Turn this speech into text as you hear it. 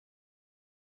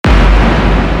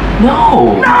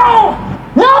No! No!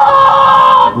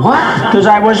 No! What? Because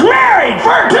I was married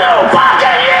for 2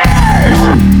 fucking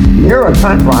years! You're a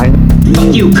cunt, Brian.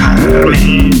 Fuck you,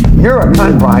 Carmen. You're a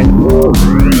cunt, Brian.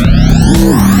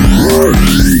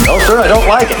 No, sir, I don't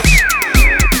like it.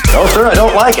 No, sir, I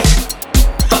don't like it.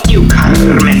 Fuck you,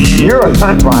 Carmen. You're a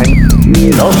cunt, Brian.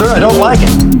 No, sir, I don't like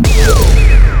it.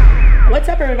 What's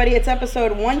up, everybody? It's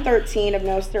episode 113 of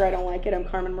No Sir, I Don't Like It. I'm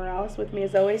Carmen Morales. With me,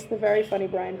 as always, the very funny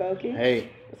Brian Bokey.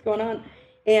 Hey. What's going on?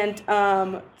 And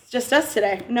it's just us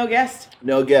today. No guest.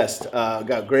 No guest.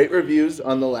 Got great reviews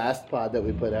on the last pod that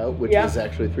we put out, which was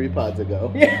actually 3 pods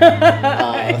ago.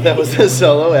 That was a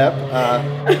solo ep.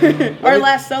 Our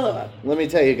last solo ep. Let me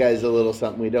tell you guys a little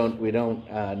something. We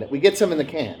get some in the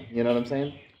can. You know what I'm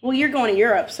saying? Well, you're going to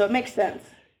Europe, so it makes sense.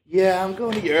 Yeah, I'm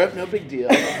going to Europe. No big deal.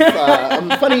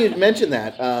 Funny you mentioned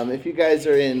that. If you guys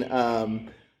are in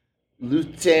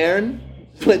Lucerne,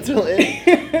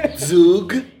 Switzerland,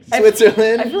 Zug,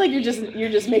 Switzerland. I feel like you're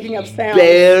just making up sounds.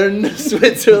 Bern,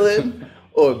 Switzerland,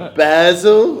 or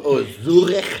Basel, or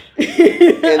Zurich.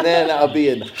 And then I'll be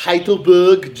in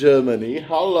Heidelberg, Germany.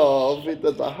 Hello, with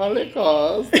the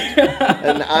Holocaust.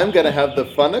 And I'm going to have the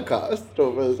Funacost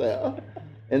over there.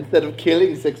 Instead of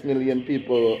killing 6 million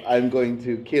people, I'm going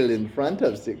to kill in front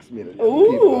of 6 million people.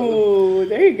 Ooh,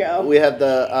 there you go. We have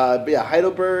the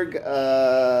Heidelberg,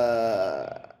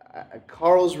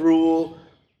 Karlsruhe,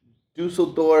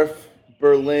 Dusseldorf,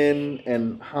 Berlin,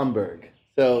 and Hamburg.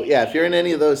 So yeah, if you're in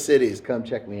any of those cities, come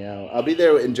check me out. I'll be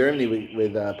there in Germany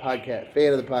with podcast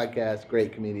fan of the podcast,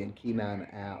 great comedian Kenan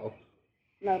Al.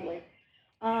 Lovely.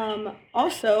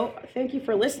 Also, thank you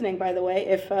for listening, by the way.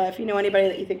 If you know anybody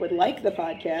that you think would like the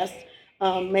podcast,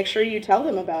 make sure you tell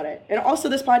them about it. And also,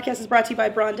 this podcast is brought to you by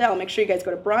Brondell. Make sure you guys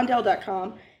go to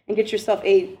brondell.com and get yourself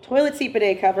a toilet seat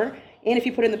bidet cover. And if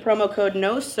you put in the promo code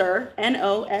NOSIR,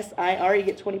 NOSIR, you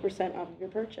get 20% off of your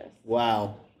purchase.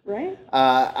 Wow. Right?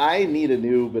 I need a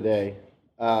new bidet.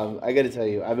 I got to tell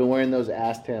you, I've been wearing those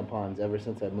ass tampons ever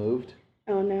since I moved.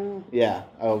 Oh, no. Yeah.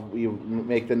 You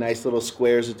make the nice little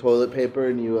squares of toilet paper,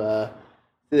 and you...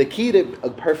 the key to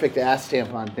a perfect ass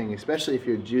tampon thing, especially if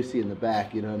you're juicy in the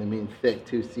back, you know what I mean? Thick,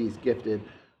 2 C's, gifted.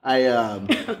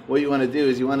 What you want to do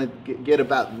is you want to get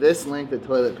about this length of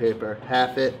toilet paper,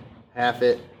 half it,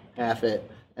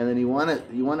 and then you want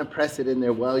to press it in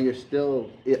there while you're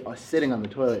still sitting on the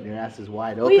toilet and your ass is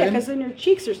wide open. Oh, yeah, because then your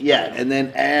cheeks are spread. Yeah, and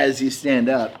then as you stand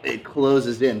up, it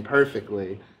closes in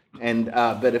perfectly. And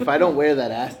but if I don't wear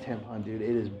that ass tampon, dude,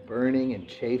 it is burning and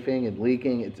chafing and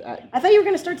leaking. I thought you were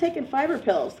going to start taking fiber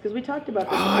pills, because we talked about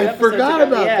this. I forgot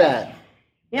about that.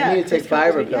 Yeah, I need to take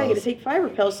fiber pills. Yeah, you got to take fiber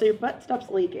pills so your butt stops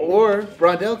leaking. Or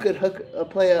Brondell could hook a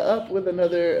playa up with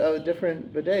another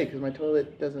different bidet, because my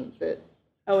toilet doesn't fit.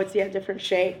 Oh, it's different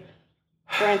shape.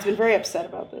 Brian's been very upset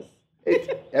about this.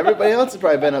 Everybody else has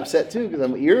probably been upset too, because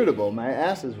I'm irritable. My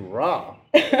ass is raw.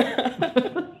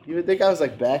 You would think I was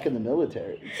like back in the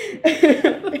military.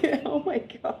 Oh my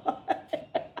God.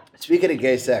 Speaking of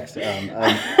gay sex, a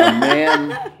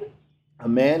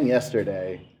man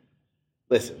yesterday.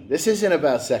 Listen, this isn't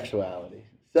about sexuality.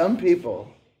 Some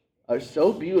people are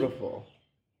so beautiful.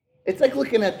 It's like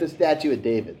looking at the statue of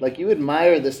David. Like, you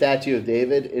admire the statue of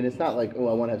David, and it's not like, oh,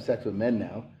 I want to have sex with men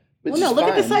now. Well, no, look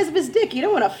at the size of his dick. You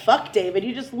don't want to fuck David.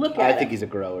 You just look at it. I think he's a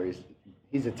grower.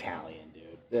 He's Italian,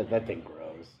 dude. That thing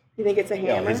grows. You think it's a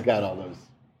hammer? Yeah, he's got all those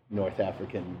North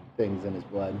African things in his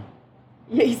blood.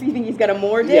 Yeah, you think he's got a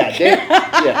Moor dick?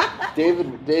 Yeah,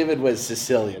 David was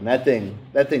Sicilian. That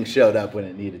thing showed up when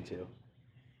it needed to.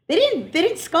 They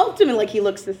didn't sculpt him like he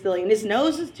looks Sicilian. His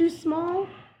nose is too small.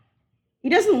 He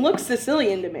doesn't look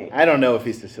Sicilian to me. I don't know if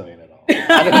he's Sicilian at all.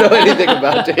 I don't know anything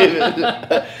about David.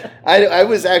 I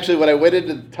was actually, when I went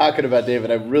into talking about David,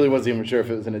 I really wasn't even sure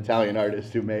if it was an Italian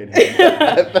artist who made him.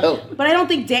 But I don't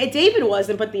think David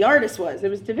wasn't, but the artist was. It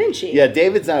was Da Vinci. Yeah,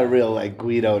 David's not a real,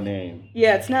 Guido name.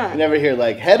 Yeah, it's not. You never hear,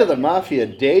 head of the mafia,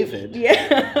 David.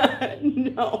 Yeah,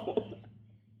 no.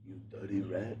 You dirty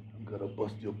rat, I'm gonna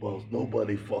bust your balls.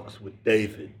 Nobody fucks with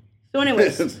David. So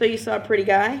anyways, so you saw a pretty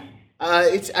guy?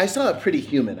 I saw a pretty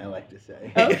human, I like to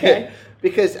say. Okay.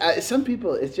 Because some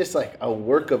people, it's just like a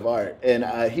work of art. And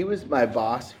he was my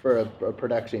boss for a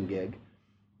production gig.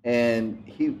 And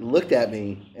he looked at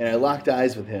me, and I locked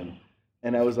eyes with him.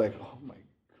 And I was like, oh, my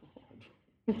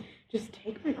God. Just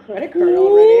take my credit card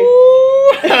already.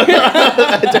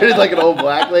 I turned like an old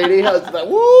black lady. I was like,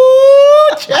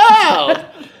 woo, child.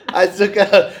 I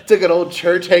took an old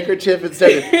church handkerchief and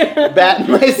started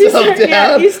batting myself down.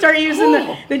 Yeah, you start using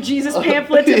the Jesus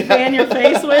pamphlet to fan your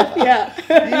face with. Yeah.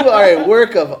 You are a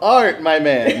work of art, my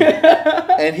man.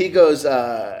 And he goes,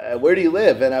 where do you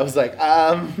live? And I was like,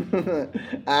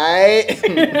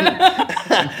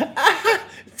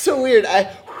 it's so weird.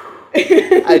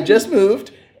 I just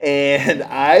moved, and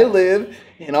I live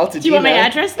in Altadena. Do you want my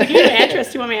address? Give me my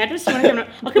address. Do you want my address? Do you want to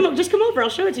come? I'll come up. Just come over. I'll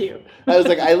show it to you. I was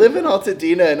like, I live in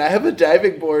Altadena, and I have a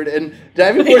diving board, and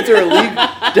diving boards are illegal.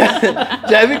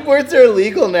 Diving boards are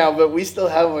illegal now, but we still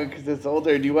have one because it's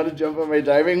older. Do you want to jump on my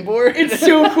diving board? It's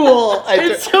so cool.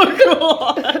 It's so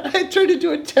cool. I turned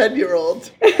into a 10-year-old.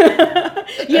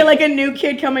 Yeah, like a new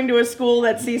kid coming to a school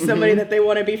that sees somebody that they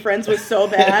want to be friends with so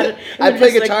bad. I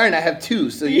play guitar, and I have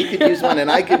two, so you could use one, and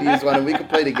I could use one, and we could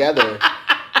play together.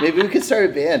 Maybe we could start a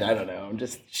band. I don't know. I'm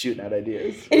just shooting out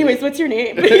ideas. Anyways, what's your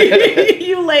name?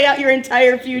 You lay out your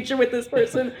entire future with this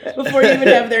person before you even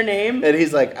have their name. And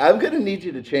he's like, I'm going to need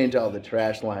you to change all the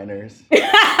trash liners.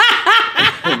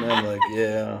 And I'm like,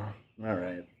 yeah, all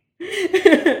right.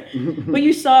 But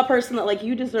you saw a person that, like,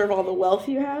 you deserve all the wealth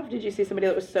you have? Did you see somebody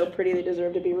that was so pretty they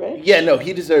deserved to be rich? Yeah, no,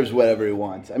 he deserves whatever he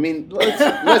wants. I mean,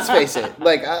 let's face it.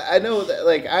 Like, I know that,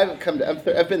 like,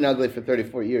 I've been ugly for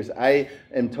 34 years. I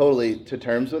am totally to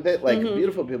terms with it. Like,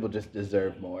 beautiful people just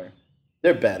deserve more.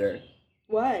 They're better.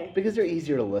 Why? Because they're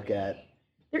easier to look at.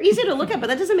 They're easier to look at, but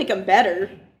that doesn't make them better.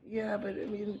 Yeah, but I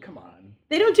mean, come on.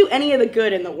 They don't do any of the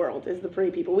good in the world, is the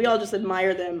pretty people. We all just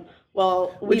admire them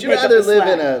while we Would you pick up rather the live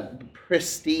slack. in a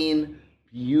pristine,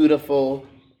 beautiful,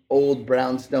 old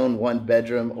brownstone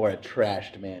one-bedroom or a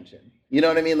trashed mansion? You know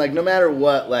what I mean? Like, no matter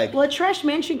what, like... Well, a trash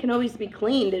mansion can always be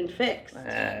cleaned and fixed.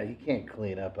 You can't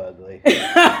clean up ugly. You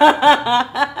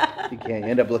can't.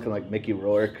 You end up looking like Mickey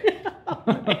Rourke.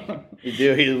 You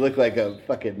do. You look like a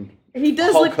fucking He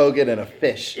does Hulk look... Hogan and a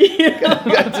fish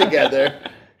got together.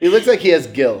 He looks like he has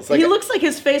gills. Like He looks like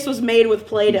his face was made with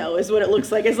Play-Doh, is what it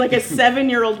looks like. It's like a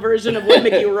 7-year-old version of what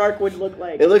Mickey Rourke would look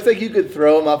like. It looks like you could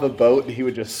throw him off a boat and he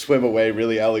would just swim away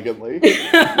really elegantly.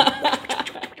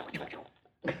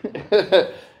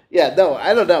 Yeah, no,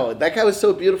 I don't know. That guy was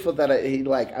so beautiful that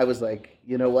I was like,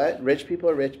 you know what? Rich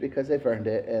people are rich because they've earned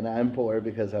it, and I'm poor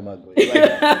because I'm ugly. Like,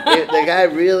 the guy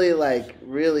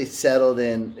really settled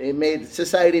in.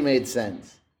 Society made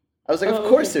sense. I was like, of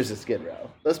course there's a Skid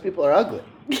Row. Those people are ugly.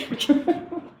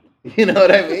 You know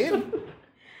what I mean?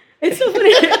 It's so funny.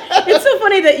 It's so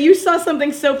funny that you saw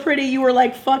something so pretty, you were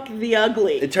like, "Fuck the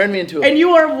ugly." It turned me into and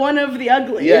you are one of the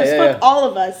ugly. Yeah, It's fuck all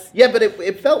of us. Yeah, but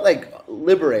it felt like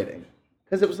liberating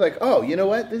because it was like, oh, you know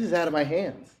what? This is out of my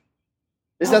hands.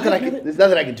 There's nothing I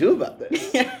can do about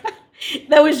this.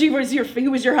 That was you. He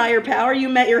was your higher power. You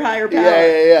met your higher power.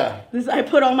 Yeah. I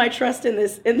put all my trust in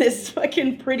this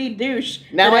fucking pretty douche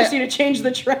Now that asked you to change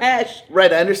the trash.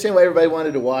 Right, I understand why everybody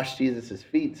wanted to wash Jesus'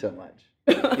 feet so much.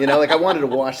 You know, like I wanted to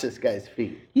wash this guy's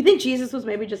feet. You think Jesus was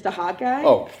maybe just a hot guy?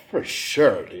 Oh, for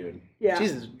sure, dude. Yeah.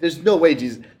 Jesus, there's no way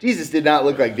Jesus did not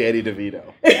look like Danny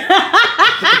DeVito.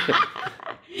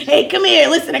 Hey, come here.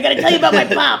 Listen, I got to tell you about my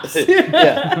pops.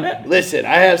 Yeah. Listen,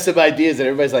 I have some ideas, and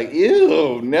everybody's like,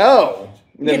 ew, no.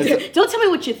 And then Don't tell me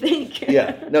what you think.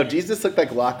 yeah. No, Jesus looked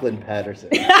like Lachlan Patterson.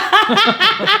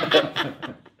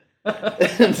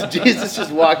 And Jesus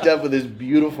just walked up with his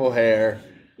beautiful hair.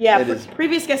 Yeah,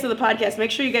 previous guest of the podcast,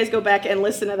 make sure you guys go back and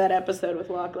listen to that episode with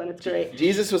Lachlan. It's great.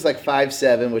 Jesus was like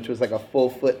 5'7", which was like a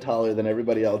full foot taller than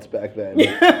everybody else back then.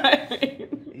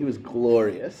 He was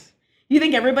glorious. You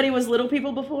think everybody was little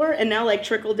people before, and now like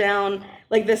trickle down,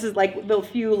 like this is like the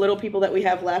few little people that we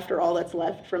have left, or all that's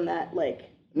left from that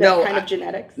kind of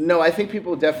genetics? No, I think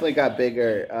people definitely got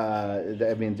bigger.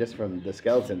 I mean, just from the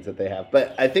skeletons that they have.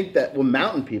 But I think that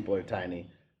mountain people are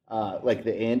tiny. Like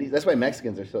the Andes. That's why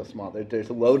Mexicans are so small. They're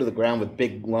so low to the ground with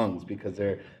big lungs because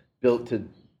they're built to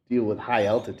deal with high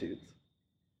altitudes.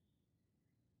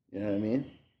 You know what I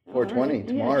mean? 420 right,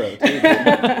 tomorrow, too. Dude.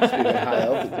 Speaking of high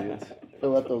altitudes.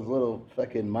 Fill up those little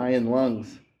fucking Mayan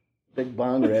lungs. Big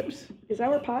bong rips. Is that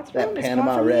where pot's That from?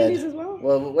 Panama Is pot from Red. the Andes as well?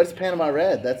 Well, what's Panama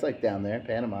Red? That's like down there,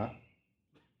 Panama.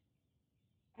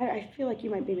 I feel like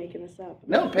you might be making this up.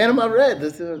 No, Panama Red.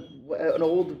 This is an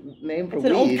old name for It's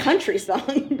weed. an old country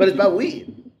song. But it's about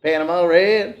weed. Panama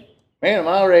Red.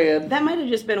 Panama Red. That might have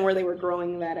just been where they were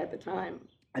growing that at the time.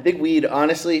 I think weed,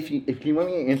 honestly, if you want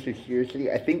me to answer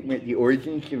seriously, I think the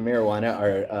origins of marijuana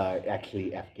are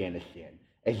actually Afghanistan,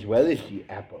 as well as the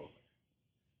apple.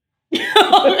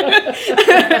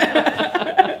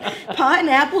 Pot and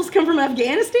apples come from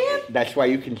Afghanistan? That's why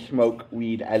you can smoke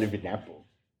weed out of an apple.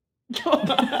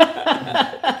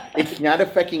 It's not a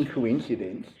fucking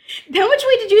coincidence. How much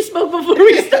weed did you smoke before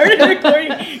we started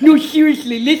recording? No,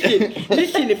 seriously, listen,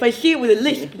 if I say it with a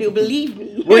lisp, they'll believe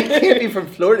me. Well, it can't be from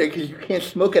Florida because you can't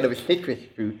smoke out of a citrus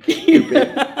fruit.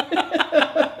 Stupid.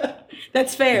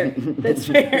 That's fair. That's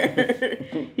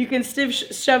fair. You can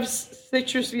shove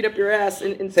citrus fruit up your ass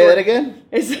and Say that again?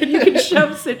 I said you can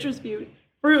shove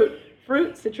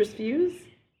fruit, citrus fuse.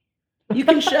 You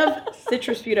can shove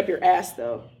citrus fruit up your ass,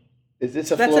 though. Is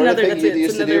this a That's Florida another- thing that's you it.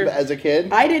 used It's to do another- as a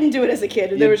kid? I didn't do it as a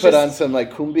kid. You put on some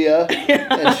like cumbia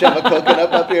and shove a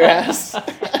coconut up your ass?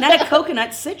 Not a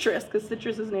coconut, citrus, because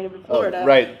citrus is native in Florida. Oh,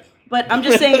 right. But I'm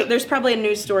just saying there's probably a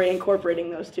news story incorporating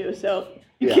those two, so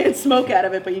you can't smoke out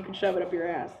of it, but you can shove it up your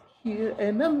ass. Here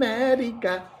in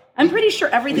America. I'm pretty sure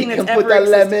everything We that's can put ever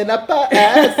the existed. lemon up our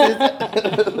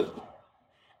asses.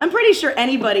 I'm pretty sure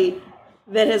anybody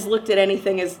that has looked at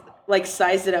anything has like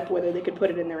sized it up whether they could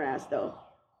put it in their ass, though.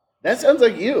 That sounds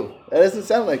like you. That doesn't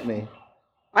sound like me.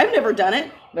 I've never done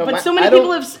it, No, but my- so many I don't-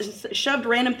 people have shoved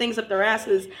random things up their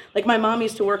asses. Like my mom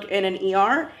used to work in an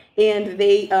ER, and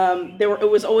it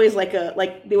was always like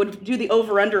they would do the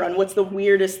over under on what's the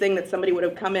weirdest thing that somebody would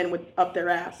have come in with up their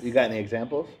ass. You got any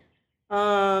examples?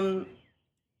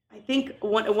 I think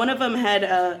one of them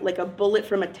had like a bullet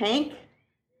from a tank,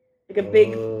 like a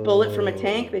big bullet from a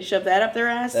tank. They shoved that up their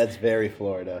ass. That's very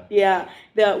Florida. Yeah,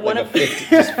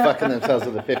 Just fucking themselves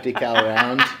with a 50 cal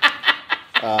round.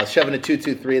 Shoving a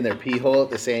 223 in their pee hole at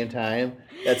the same time.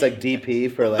 That's like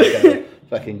DP for like a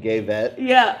fucking gay vet.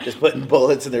 Yeah. Just putting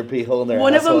bullets in their pee hole in their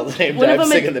One of asshole them- at the same one of time, them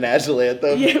had- singing the national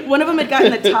anthem. Yeah, one of them had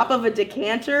gotten the top of a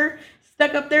decanter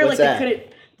stuck up there. What's like that? they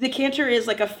couldn't. Decanter is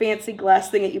like a fancy glass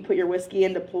thing that you put your whiskey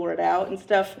in to pour it out and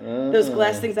stuff. Those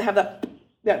glass things that have that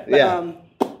Yeah.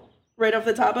 right off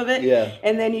the top of it. Yeah.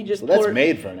 And then you just Well, pour that's it.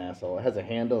 made for an asshole. It has a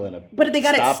handle and a But they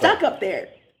got it stopper. stuck up there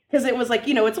because it was like,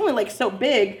 it's only like so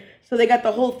big, so they got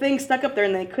the whole thing stuck up there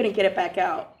and they couldn't get it back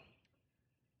out.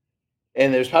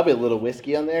 And there's probably a little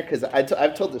whiskey on there because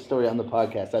I've told this story on the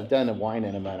podcast. I've done a wine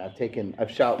enema and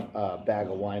I've shot a bag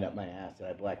of wine up my ass and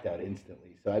I blacked out instantly.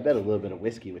 So I bet a little bit of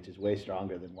whiskey, which is way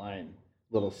stronger than wine,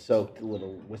 little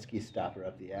whiskey stopper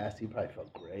up the ass. He probably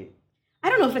felt great. I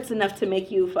don't know if it's enough to make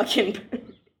you fucking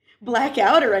black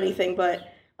out or anything,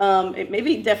 but it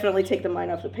maybe definitely take the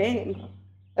mind off the pain.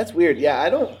 That's weird. Yeah,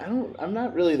 I'm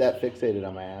not really that fixated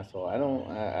on my asshole. I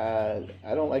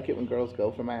don't like it when girls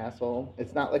go for my asshole.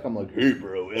 It's not like I'm like, hey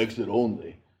bro, exit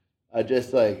only. I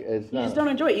just like, it's You not. just don't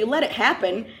enjoy it. You let it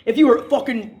happen. If you were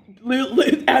fucking,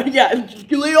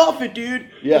 just lay off it, dude.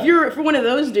 Yeah. If you were one of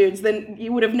those dudes, then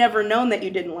you would have never known that you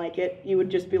didn't like it. You would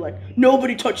just be like,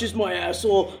 nobody touches my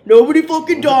asshole. Nobody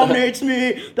fucking dominates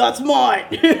me. That's mine.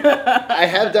 I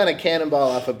have done a cannonball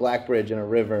off a Black Bridge in a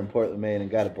river in Portland, Maine, and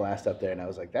got a blast up there, and I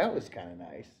was like, that was kind of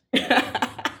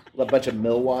nice. A bunch of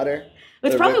mill water.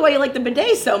 That's probably why you like the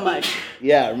bidet so much.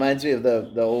 Yeah, it reminds me of the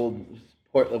old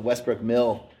Portland Westbrook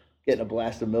Mill, getting a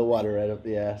blast of mill water right up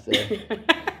the ass there.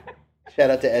 Shout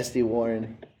out to SD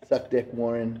Warren, Suck Dick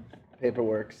Warren,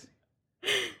 Paperworks.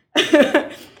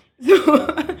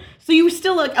 So you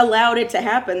still like allowed it to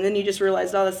happen, then you just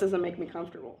realized, oh, this doesn't make me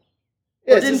comfortable.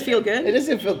 Yeah, It didn't feel good? It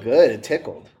doesn't feel good. It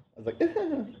tickled. I was like,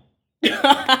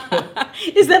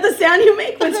 Is that the sound you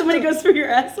make when somebody goes for your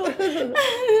asshole?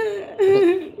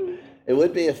 it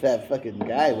would be if that fucking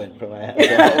guy went for my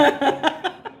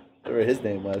asshole. Whatever his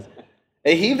name was.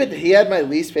 And he had my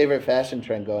least favorite fashion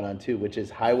trend going on too, which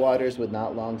is high waters with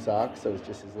not long socks, so it's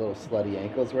just his little slutty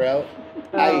ankles were out.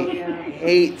 I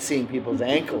hate seeing people's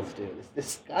ankles, dude. It's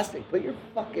disgusting. Put your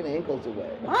fucking ankles away.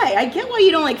 Why? I get why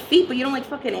you don't like feet, but you don't like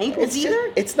fucking ankles It's either?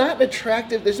 just, it's not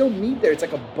attractive. There's no meat there. It's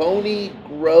like a bony,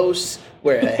 gross,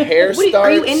 where the hair What starts.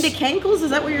 are you into cankles?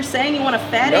 Is that what you're saying? You want a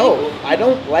fat No, ankle? I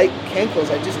don't like cankles.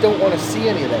 I just don't want to see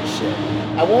any of that shit.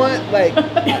 I want, like,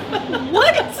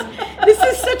 What? This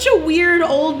is such a weird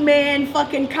old man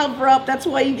fucking cover up. That's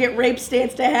why you get rape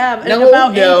stance to have. No,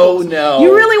 about no, ankles. no.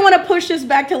 You really want to push this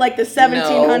back to like the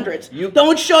 1700s. you-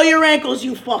 Don't show your ankles,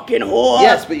 you fucking whore.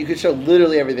 yes, but you can show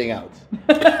literally everything else.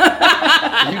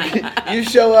 you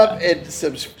show up in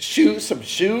some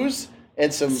shoes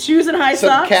and some Shoes and high some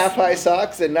socks? calf-high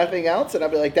socks and nothing else, and I'll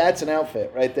be like, that's an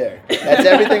outfit right there. That's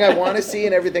everything I want to see,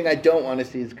 and everything I don't want to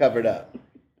see is covered up.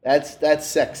 That's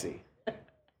sexy.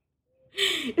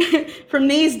 From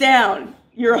knees down,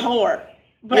 you're a whore.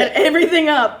 But Yeah. everything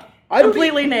up,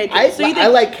 completely naked. I So you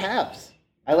think like calves.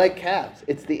 I like calves.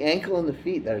 It's the ankle and the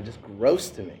feet that are just gross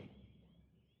to me.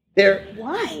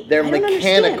 why? They're I don't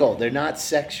mechanical. understand. They're not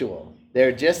sexual.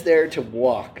 They're just there to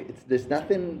walk. There's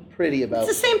nothing pretty about.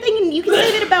 It's the same thing. You can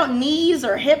say that about knees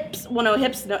or hips. Well, no,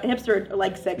 hips are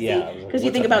like sexy Yeah, I was like, because you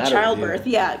what's think the about matter with childbirth.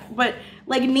 you? Yeah, but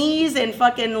like knees and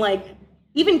fucking like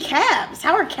even calves.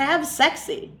 How are calves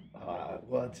sexy?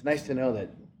 Well, it's nice to know that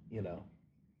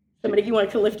Somebody you want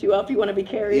to lift you up. You want to be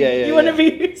carried. Yeah, you want to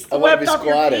yeah. be I want to swept be off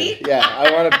your squatted. feet. Yeah,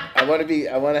 I want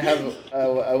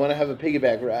to have a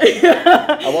piggyback ride.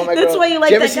 I want my That's girl. why you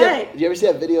like that guy. Do you ever see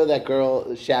that video of that girl,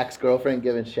 Shaq's girlfriend,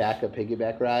 giving Shaq a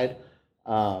piggyback ride?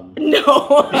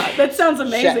 No, that sounds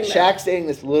amazing. Shaq's dating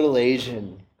this little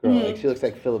Asian girl. Mm-hmm. Like she looks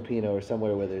like Filipino or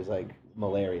somewhere where there's like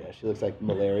malaria. She looks like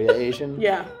malaria Asian.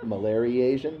 Yeah. Malaria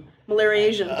Asian. Malaria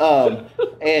Asian.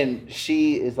 And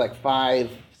she is like 5'6",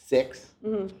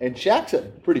 and Shaq's a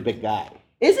pretty big guy.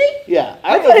 Is he? Yeah,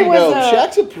 I I don't know thought if he you was, know,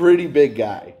 Shaq's a pretty big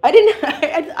guy. I didn't.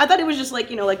 I thought it was just like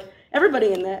like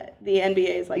everybody in the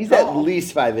NBA is like. He's tall. at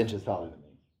least 5 inches taller than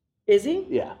me. Is he?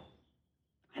 Yeah.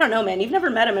 I don't know, man. You've never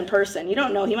met him in person. You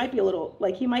don't know. He might be a little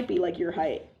he might be like your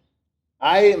height.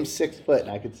 I am 6 foot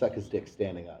and I could suck his dick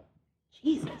standing up.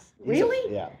 Jesus,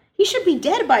 really? Yeah. He should be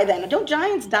dead by then. Don't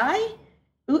giants die?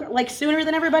 Like sooner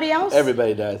than everybody else?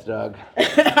 Everybody dies, dog.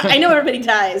 I know everybody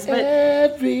dies, but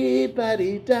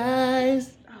Everybody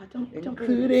dies, oh, don't bring it up.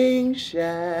 including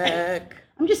Shaq.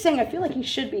 I'm just saying. I feel like he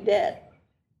should be dead.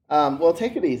 Well,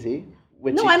 take it easy.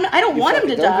 No, I don't want him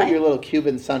to don't die. Don't put your little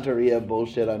Cuban Santeria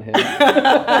bullshit on him.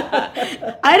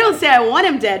 I don't say I want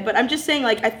him dead, but I'm just saying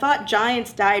I thought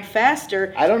giants died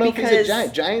faster. I don't know because... if he's a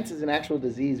giant. Giants is an actual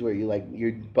disease where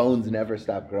your bones never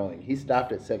stop growing. He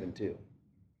stopped at 7'2".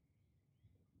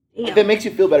 Damn. If it makes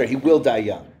you feel better, he will die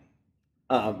young.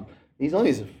 He's only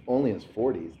in his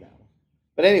 40s now.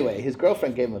 But anyway, his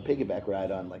girlfriend gave him a piggyback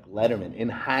ride on Letterman in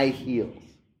high heels.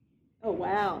 Oh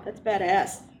wow, that's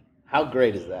badass. How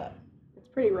great is that? It's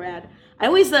pretty rad. I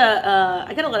always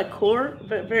I got a lot of core,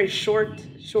 but very short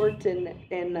and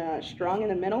strong in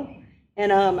the middle,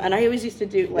 and I always used to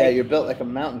do Yeah, you're built like a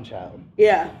mountain child.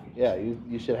 yeah. Yeah,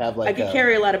 you should have I could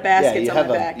carry a lot of baskets on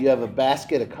my back. You have a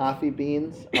basket of coffee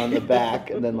beans on the back,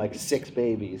 and then 6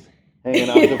 babies hanging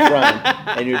off the front,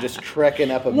 and you're just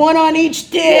trekking up One on each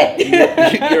dick.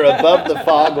 Yeah, you're above the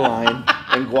fog line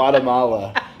in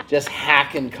Guatemala, just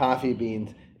hacking coffee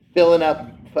beans, filling up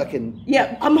fucking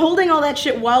Yeah, I'm holding all that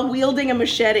shit while wielding a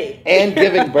machete and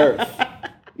giving birth.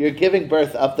 You're giving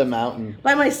birth up the mountain.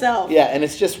 by myself. Yeah, and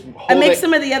it's just I make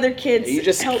some of the other kids You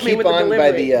just help keep me with the on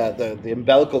delivery. by the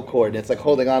umbilical cord, and it's like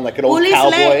holding on like an old Pull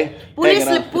cowboy. hanging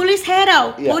on. pull his head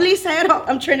out. Yeah. Pull his head out.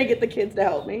 I'm trying to get the kids to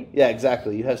help me. Yeah,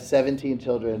 exactly. You have 17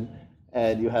 children,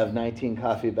 and you have 19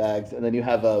 coffee bags, and then you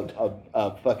have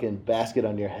a fucking basket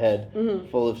on your head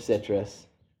full of citrus,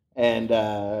 and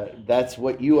that's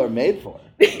what you are made for.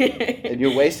 And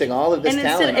you're wasting all of this And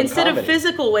talent instead on of comedy.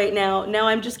 physical weight now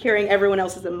I'm just carrying everyone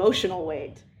else's emotional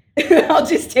weight. I'll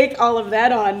just take all of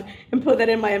that on and put that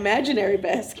in my imaginary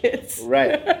baskets.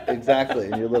 Right, exactly.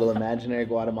 In your little imaginary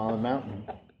Guatemalan mountain.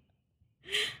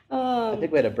 I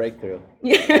think we had a breakthrough.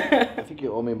 Yeah. I think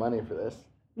you owe me money for this.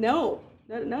 No,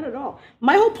 not at all.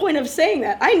 My whole point of saying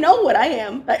that, I know what I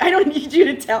am. I don't need you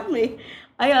to tell me.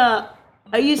 I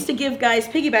used to give guys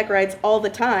piggyback rides all the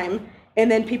time, and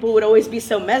then people would always be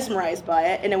so mesmerized by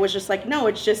it, and it was just like, no,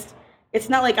 it's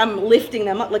not like I'm lifting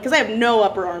them up, because I have no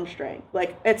upper arm strength.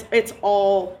 It's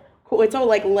all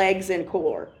like legs and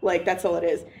core, that's all it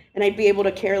is. And I'd be able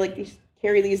to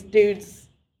carry these dudes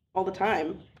all the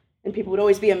time, and people would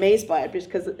always be amazed by it just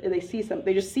because they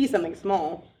just see something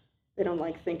small. They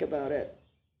don't think about it.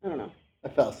 I don't know. I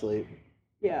fell asleep.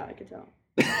 Yeah, I could tell.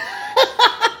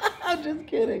 I'm just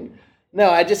kidding. No,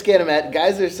 I just can't imagine.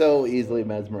 Guys are so easily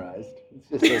mesmerized.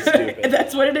 It's just so stupid.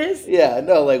 That's what it is. Yeah,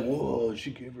 no, whoa,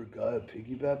 she gave her guy a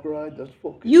piggyback ride? That's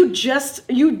fucking... You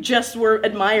just were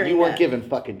admiring You weren't that. giving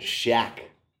fucking Shaq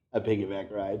a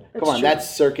piggyback ride. That's Come on, true. that's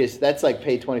circus. That's like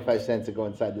pay 25 cents to go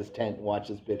inside this tent and watch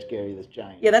this bitch carry this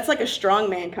giant. Yeah, that's like a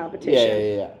strongman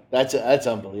competition. Yeah. That's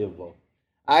unbelievable.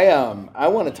 I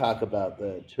want to talk about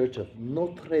the Church of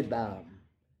Notre Dame.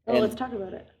 Oh, let's talk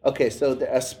about it. Okay, so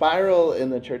a spiral in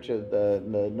the church of the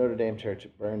Notre Dame Church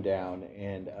burned down,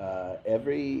 and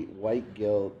every white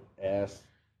guilt ass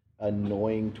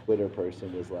annoying Twitter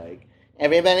person was like,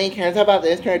 everybody cares about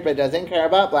this church but doesn't care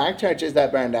about black churches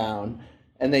that burn down.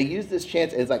 And they use this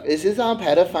chance. It's like, is this all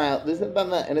pedophile? This is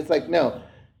that. And it's like, no,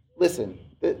 listen.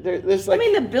 There's like. I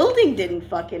mean, the building didn't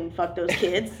fucking fuck those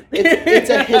kids. It's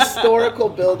a historical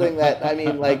building that, I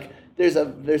mean, like, there's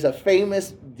a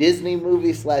famous Disney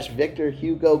movie / Victor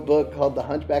Hugo book called The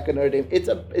Hunchback of Notre Dame.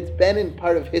 It's been in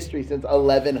part of history since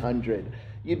 1100.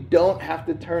 You don't have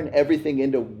to turn everything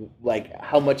into like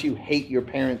how much you hate your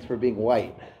parents for being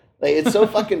white. Like, it's so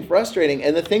fucking frustrating.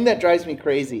 And the thing that drives me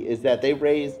crazy is that they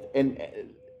raised, and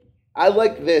I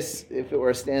like this if it were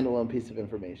a standalone piece of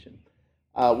information.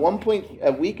 A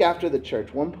week after the church,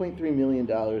 $1.3 million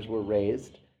were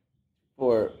raised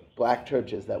for black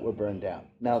churches that were burned down.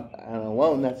 Now, on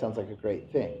alone, that sounds like a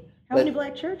great thing. How many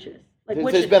black churches?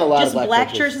 Like There's been a lot just of black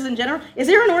churches. churches in general. Is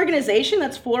there an organization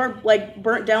that's for like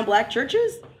burnt down black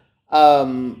churches?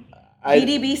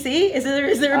 BDBC? Is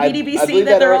there a BDBC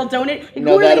that they're all donating?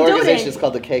 No, Who are that they organization is donating?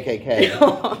 called the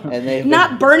KKK. And they've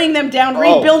Not burning them down,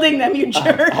 rebuilding them, you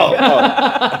jerk.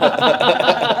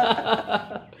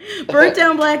 Burnt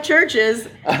down black churches.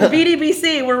 The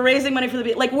BDBC were raising money for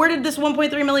the like. Where did this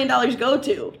 $1.3 million go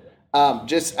to?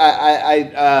 Just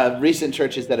recent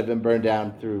churches that have been burned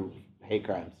down through hate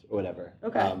crimes or whatever.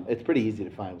 Okay. It's pretty easy to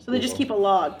find. So they just keep a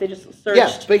log. They just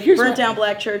searched burnt down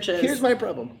black churches. Here's my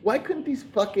problem. Why couldn't these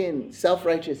fucking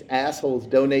self-righteous assholes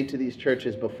donate to these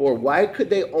churches before? Why could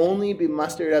they only be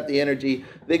mustered up the energy?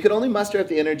 They could only muster up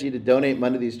the energy to donate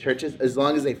money to these churches as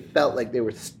long as they felt like they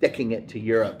were sticking it to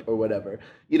Europe or whatever.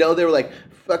 You know, they were like,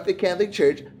 fuck the Catholic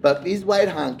Church, fuck these white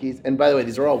honkies. And by the way,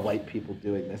 these are all white people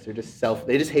doing this. They're just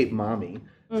they just hate mommy.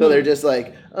 So they're just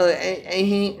like, oh, I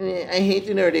hate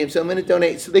the Notre Dame, so I'm going to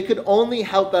donate. So they could only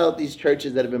help out these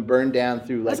churches that have been burned down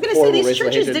through like horrible racial hatred. I was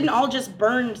going to say, these churches didn't all just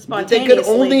burn spontaneously. They could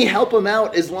only help them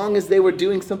out as long as they were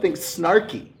doing something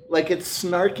snarky. Like it's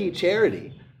snarky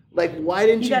charity. Like why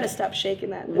didn't you... You got to stop shaking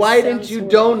that. Why didn't you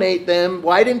donate them?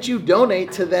 Why didn't you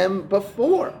donate to them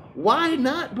before? Why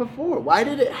not before? Why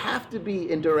did it have to be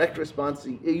in direct response?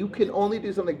 You can only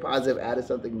do something positive out of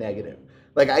something negative.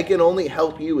 Like, I can only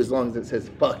help you as long as it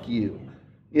says, fuck you.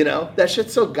 You know? That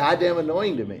shit's so goddamn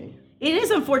annoying to me. It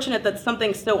is unfortunate that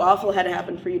something so awful had to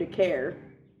happen for you to care.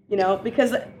 You know?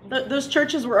 Because those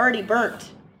churches were already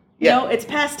burnt. You know? It's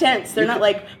past tense. They're not,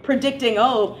 like, predicting,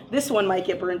 oh, this one might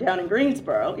get burned down in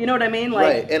Greensboro. You know what I mean? Like,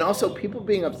 right. And also, people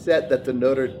being upset that the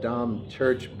Notre Dame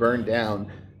church burned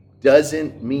down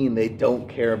doesn't mean they don't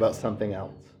care about something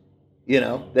else. You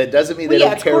know, that doesn't mean they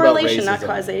don't care about racism. Correlation, not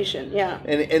causation. Yeah.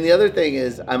 And the other thing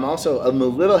is, I'm a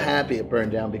little happy it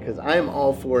burned down because I'm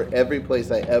all for every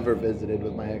place I ever visited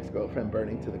with my ex-girlfriend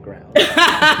burning to the ground.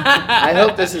 I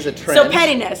hope this is a trend. So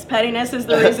pettiness is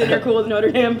the reason you're cool with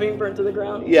Notre Dame being burnt to the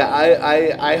ground. Yeah,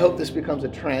 I hope this becomes a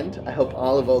trend. I hope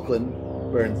all of Oakland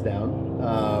burns down.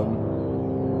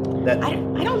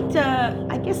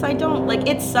 I guess I don't like.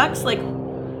 It sucks. Like.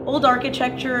 Old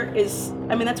architecture is,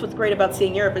 I mean, that's what's great about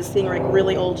seeing Europe is seeing like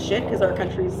really old shit because our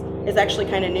country is actually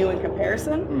kind of new in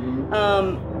comparison.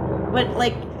 Mm-hmm. But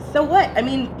like, so what? I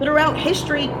mean, throughout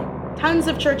history, tons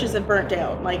of churches have burnt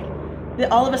down. Like,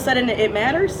 all of a sudden it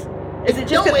matters? Is it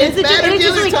just? No, it mattered the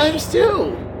other times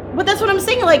too. But that's what I'm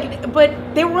saying. Like, but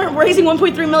they weren't raising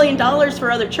 $1.3 million for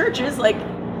other churches. Like,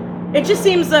 it just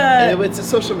seems. It's a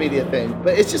social media thing,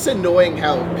 but it's just annoying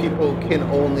how people can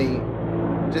only.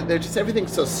 They're just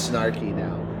everything's so snarky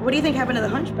now. What do you think happened to the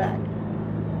Hunchback?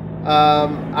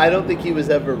 I don't think he was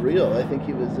ever real. I think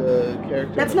he was a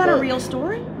character. That's not a real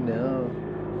story? No.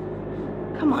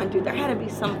 Come on, dude. There had to be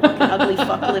some fucking ugly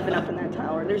fuck living up in that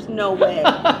tower. There's no way.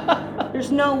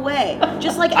 There's no way.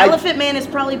 Just like Elephant Man is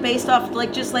probably based off,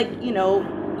 like, just like, you know,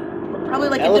 probably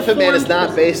like Elephant Man is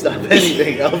not based off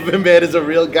anything. Elephant Man is a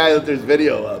real guy that there's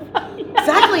video of.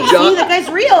 Exactly. See, that guy's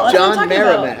real. That's John what I'm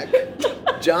Merrimack.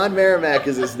 About. John Merrimack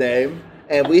is his name,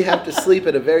 and we have to sleep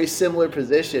in a very similar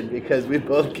position because we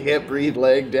both can't breathe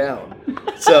laying down.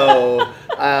 So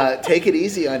take it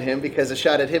easy on him because a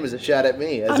shot at him is a shot at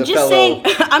me as a fellow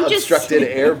obstructed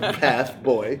air path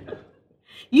boy.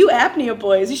 You apnea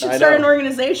boys. You should start an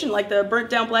organization like the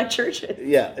burnt down black churches.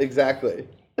 Yeah, exactly.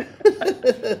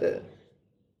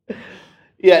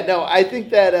 Yeah, no, I think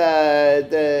that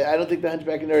I don't think the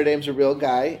Hunchback of Notre Dame's a real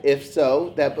guy. If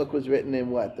so, that book was written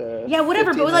in what the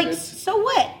whatever. 1500s? But like, so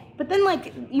what? But then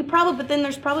like but then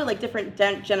there's probably like different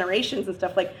generations and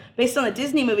stuff. Like based on the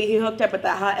Disney movie, he hooked up with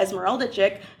that hot Esmeralda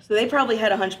chick, so they probably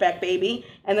had a Hunchback baby,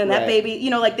 and then that baby,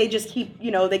 you know, like they just keep, you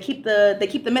know, they keep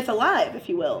the myth alive, if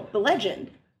you will, the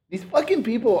legend. These fucking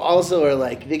people also are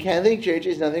like, the Catholic Church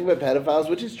is nothing but pedophiles,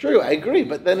 which is true. I agree.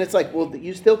 But then it's like, well,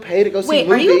 you still pay to go see movies.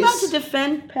 Wait, are you about to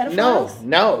defend pedophiles?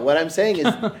 No. What I'm saying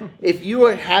is, if you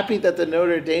are happy that the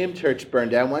Notre Dame church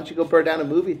burned down, why don't you go burn down a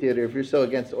movie theater if you're so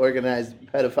against organized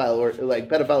pedophile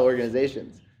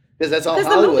organizations? Because that's all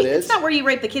Hollywood is. It's not where you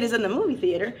rape the kid is in the movie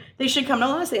theater. They should come to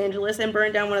Los Angeles and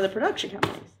burn down one of the production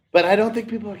companies. But I don't think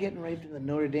people are getting raped in the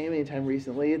Notre Dame anytime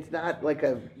recently. It's not like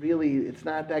it's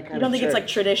not that kind of church. You don't think it's like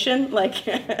tradition? Like,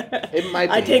 it might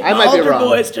be. I take my altar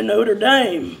boys to Notre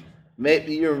Dame.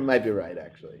 Maybe you might be right,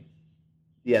 actually.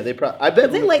 Yeah, they probably. I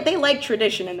bet they like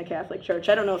tradition in the Catholic Church.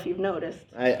 I don't know if you've noticed.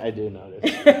 I do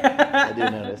notice. I do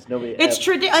notice. Nobody. It's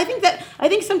tradition. I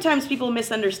think sometimes people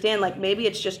misunderstand. Like maybe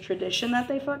it's just tradition that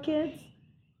they fuck kids.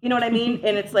 You know what I mean?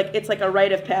 And it's like a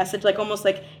rite of passage, like almost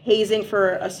like hazing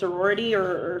for a sorority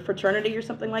or fraternity or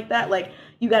something like that. Like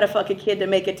you got to fuck a kid to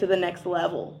make it to the next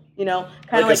level. You know,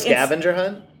 kind of like a scavenger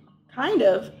hunt. Kind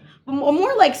of.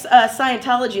 More like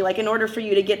Scientology. Like in order for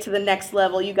you to get to the next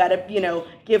level, you got to,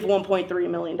 give $1.3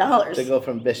 million. To go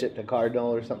from bishop to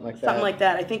cardinal or something like that. Something like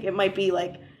that. I think it might be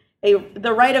like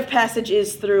the rite of passage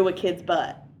is through a kid's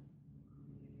butt.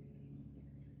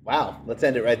 Wow, let's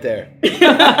end it right there.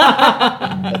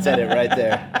 Let's end it right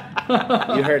there.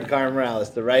 You heard Carmen Morales.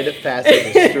 The rite of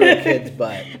passage is through a kid's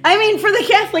butt. I mean, for the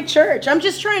Catholic Church. I'm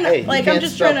just trying to, Hey, like, you I'm can't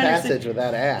just spell trying to passage understand.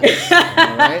 without ass.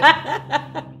 All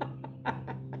right?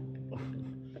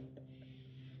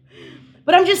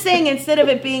 But I'm just saying, instead of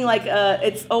it being like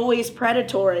it's always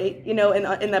predatory,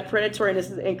 and that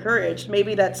predatoriness is encouraged.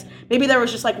 Maybe there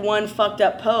was just like one fucked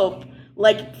up pope,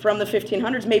 like from the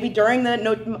 1500s. Maybe during the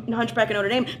Hunchback of Notre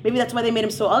Dame. Maybe that's why they made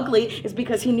him so ugly, is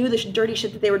because he knew the dirty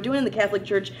shit that they were doing in the Catholic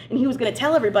Church, and he was going to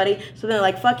tell everybody. So they're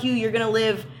like, "Fuck you! You're going to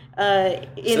live in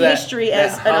history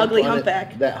as an ugly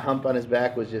humpback." That hump on his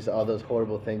back was just all those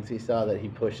horrible things he saw that he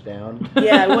pushed down.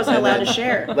 Yeah, he wasn't allowed to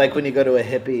share. Like when you go to a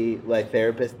hippie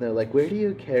therapist and they're like, "Where do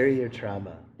you carry your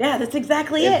trauma?" Yeah, that's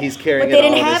exactly And it. he's carrying but they it all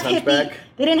didn't in have his hunchback?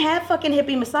 They didn't have fucking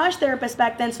hippie massage therapists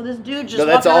back then, so this dude just No,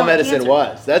 that's walking all around with medicine cancer.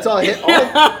 was. That's all.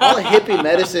 All hippie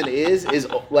medicine is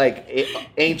like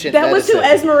ancient. That was medicine.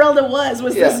 who Esmeralda was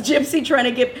Yeah. this gypsy trying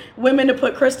to get women to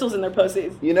put crystals in their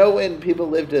pussies. You know when people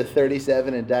lived to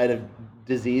 37 and died of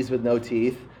disease with no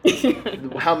teeth?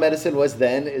 How medicine was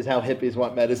then is how hippies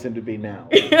want medicine to be now.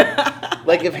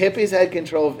 Like if hippies had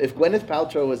control, if Gwyneth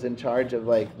Paltrow was in charge of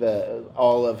like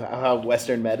all of how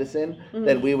Western medicine,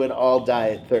 then we would all die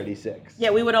at 36.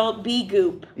 Yeah, we would all be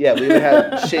goop. Yeah, we would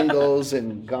have shingles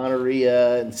and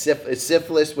gonorrhea and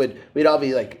syphilis. We'd all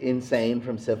be like insane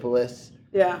from syphilis.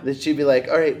 Yeah. That she'd be like,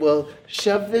 all right, well,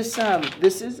 shove this.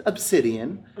 This is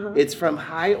obsidian. It's from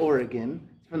High Oregon.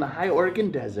 It's from the High Oregon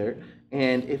Desert.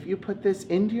 And if you put this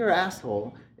into your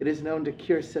asshole, it is known to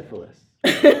cure syphilis.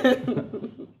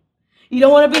 You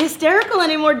don't want to be hysterical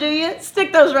anymore, do you?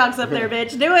 Stick those rocks up there,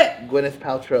 bitch. Do it. Gwyneth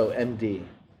Paltrow, MD.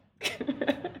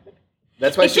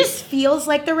 That's why It just feels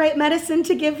like the right medicine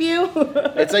to give you.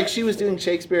 It's like she was doing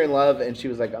Shakespeare in Love, and she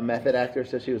was like a method actor,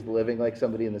 so she was living like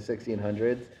somebody in the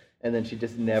 1600s, and then she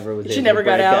just never was able to never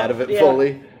got break out. of it Yeah.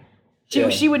 fully.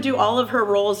 She would do all of her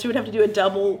roles. She would have to do a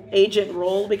double agent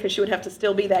role because she would have to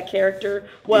still be that character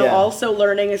while Yeah. also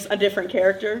learning a different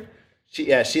character.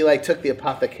 She like took the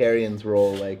apothecarian's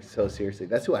role like so seriously.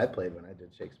 That's who I played when I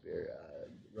did Shakespeare,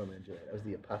 Romeo and Juliet. I was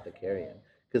the apothecarian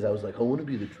because I was like, I want to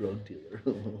be the drug dealer.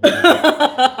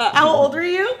 How old are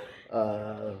you?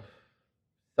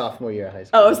 Sophomore year of high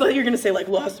school. Oh, I was thought you were gonna say like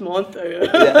last month.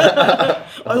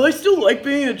 I still like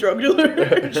being a drug dealer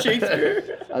in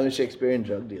Shakespeare. I'm a Shakespearean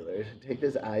drug dealer. Take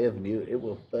this Eye of Newt. It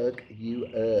will fuck you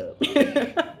up.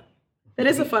 That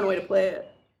is a fun way to play it.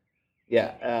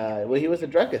 Yeah. Well, he was a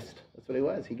druggist. That's what he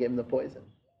was. He gave him the poison.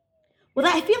 Well,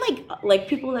 I feel like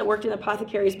people that worked in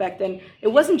apothecaries back then, it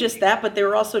wasn't just that, but they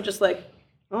were also just like,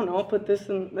 I don't know, I'll put this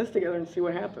and this together and see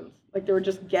what happens. Like they were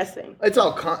just guessing.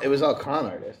 It was all con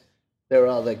artists. They were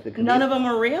all like the. None of them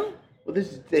were real? Well,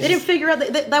 they didn't figure out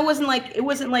that wasn't like, it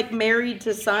wasn't like married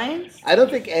to science? I don't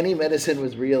think any medicine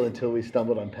was real until we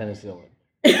stumbled on penicillin.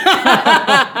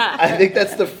 I think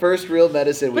that's the first real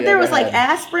medicine. But there was like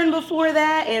aspirin before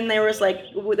that, and there was like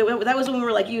that was when we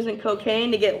were like using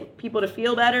cocaine to get people to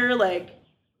feel better. Like,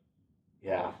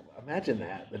 yeah, imagine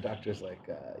that. The doctor's like,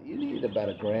 you need about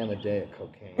 1 gram a day of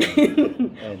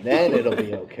cocaine, and then it'll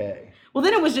be okay. Well,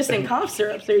 then it was just in cough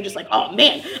syrup, so you're just like, oh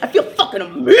man, I feel fucking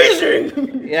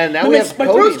amazing. Yeah, now we have my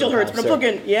codeine throat still hurts, cough but I'm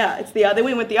syrup. fucking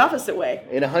they went the opposite way.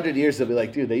 In 100 years, they'll be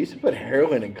like, dude, they used to put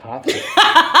heroin in cough syrup.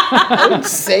 How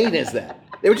insane is that?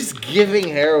 They were just giving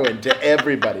heroin to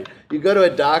everybody. You go to a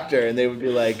doctor, and they would be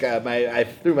like, I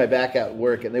threw my back out at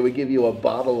work, and they would give you a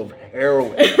bottle of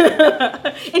heroin.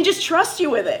 And just trust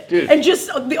you with it. Dude. And just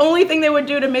the only thing they would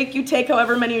do to make you take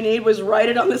however many you need was write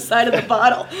it on the side of the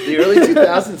bottle. The early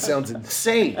 2000s sounds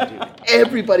insane, dude.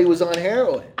 Everybody was on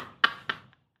heroin.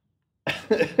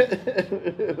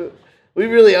 We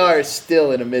really are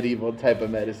still in a medieval type of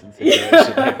medicine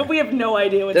situation here. We have no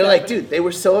idea what's They're like, happening. dude, they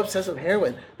were so obsessed with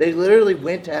heroin. They literally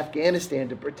went to Afghanistan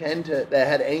to pretend that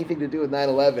had anything to do with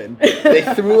 9/11. They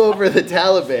threw over the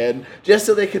Taliban just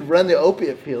so they could run the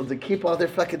opiate fields and keep all their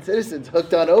fucking citizens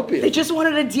hooked on opium. They just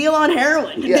wanted a deal on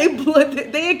heroin. Yeah.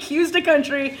 They accused a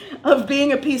country of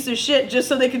being a piece of shit just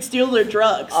so they could steal their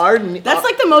drugs. That's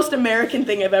like the most American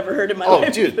thing I've ever heard in my life.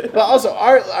 Oh, dude. But also,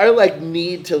 our like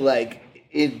need to like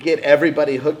get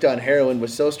everybody hooked on heroin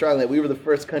was so strong that we were the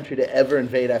first country to ever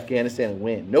invade Afghanistan and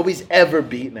win. Nobody's ever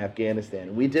beaten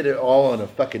Afghanistan. We did it all on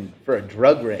for a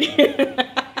drug ring.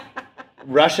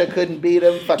 Russia couldn't beat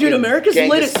them. Dude, America's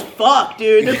lit as fuck,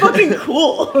 dude. They're fucking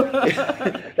cool.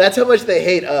 That's how much they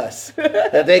hate us.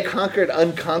 That they conquered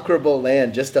unconquerable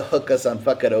land just to hook us on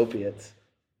fucking opiates.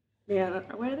 Yeah,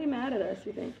 why are they mad at us,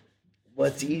 you think?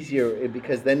 What's easier,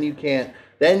 because then you can't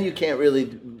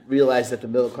really realize that the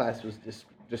middle class was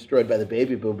destroyed by the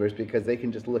baby boomers, because they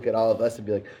can just look at all of us and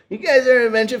be like, you guys are a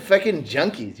bunch of fucking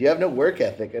junkies. You have no work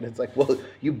ethic. And it's like, well,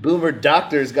 you boomer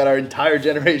doctors got our entire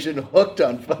generation hooked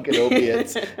on fucking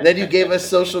opiates. And then you gave us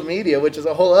social media, which is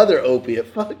a whole other opiate.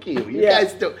 Fuck you. You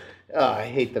guys don't. Oh, I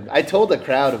hate them. I told a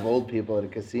crowd of old people at a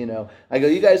casino, I go,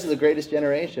 you guys are the greatest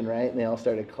generation, right? And they all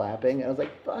started clapping. And I was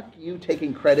like, fuck you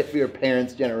taking credit for your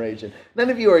parents' generation. None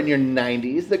of you are in your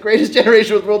 90s. The greatest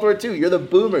generation was World War II. You're the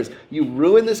boomers. You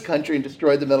ruined this country and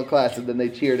destroyed the middle class. And then they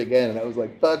cheered again. And I was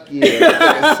like, fuck you. And I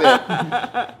took a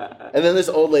sip. And then this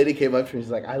old lady came up to me.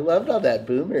 She's like, I loved all that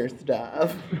boomer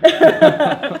stuff.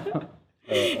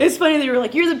 It's funny that you were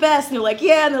like, you're the best, and they're like,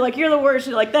 yeah, and they're like, you're the worst.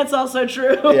 You're like, that's also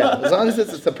true. Yeah, as long as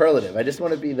it's a superlative. I just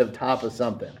want to be the top of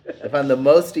something. If I'm the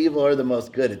most evil or the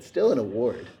most good, it's still an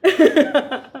award.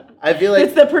 I feel like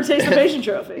it's the participation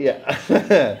trophy.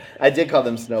 Yeah. I did call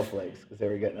them snowflakes because they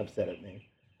were getting upset at me.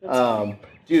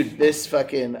 Dude, this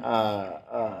fucking what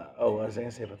was I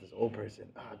gonna say about this old person?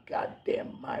 Oh,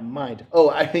 goddamn, my mind.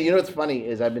 You know what's funny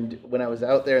is when I was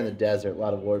out there in the desert, a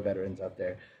lot of war veterans out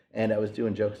there, and I was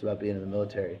doing jokes about being in the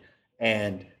military,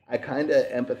 and I kind of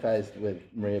empathized with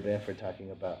Maria Bamford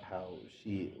talking about how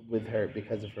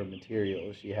because of her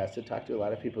material, she has to talk to a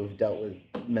lot of people who've dealt with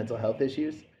mental health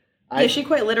issues. Yeah, she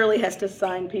quite literally has to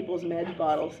sign people's med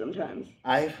bottles sometimes.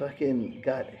 I fucking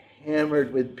got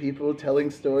hammered with people telling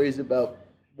stories about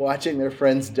watching their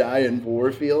friends die in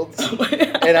war fields.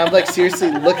 And I'm like seriously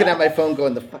looking at my phone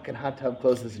going, the fucking hot tub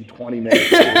closes in 20 minutes.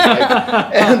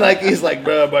 He's like,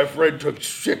 bro, my friend took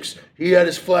 6. He had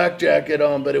his flak jacket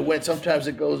on, but sometimes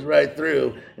it goes right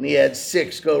through. And he had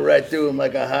 6 go right through him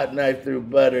like a hot knife through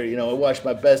butter. You know, I watched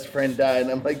my best friend die,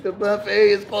 and I'm like, the buffet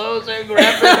is closing,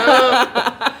 wrap it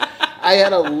up. I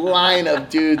had a line of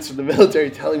dudes from the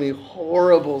military telling me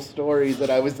horrible stories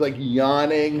that I was like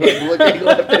yawning, like looking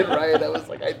left and right. I was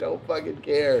like, I don't fucking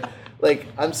care. Like,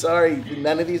 I'm sorry,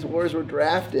 none of these wars were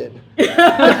drafted. You're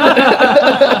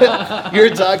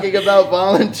talking about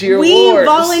volunteer wars. We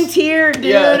volunteered, dude.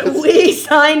 Yes. We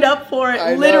signed up for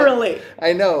it, literally.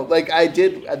 I know. Like, I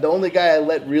did. The only guy I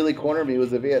let really corner me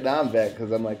was a Vietnam vet,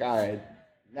 because I'm like, all right.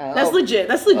 That's legit.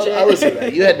 I'll listen to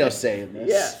that. You had no say in this.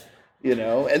 Yeah. You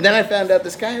know, and then I found out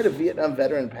this guy had a Vietnam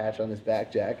veteran patch on his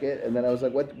back jacket, and then I was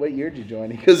like, what year did you join?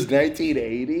 He goes,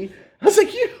 1980. I was like,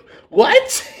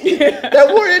 what? That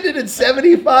war ended in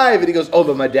 75. And he goes, oh,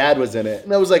 but my dad was in it.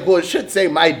 And I was like, well, it should say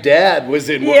my dad was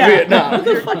in Vietnam. What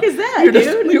the fuck is that,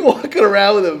 dude? You're walking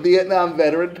around with a Vietnam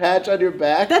veteran patch on your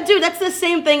back? That's the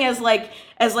same thing as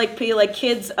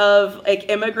kids of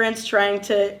like immigrants trying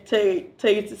to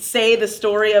say the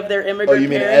story of their immigrant parents. Oh, you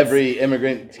mean every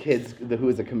immigrant kid who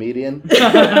is a comedian?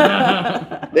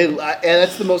 And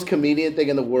that's the most comedian thing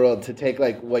in the world, to take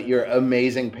like what your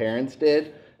amazing parents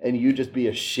did and you just be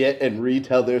a shit and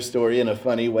retell their story in a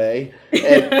funny way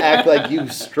and act like you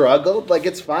struggled. Like,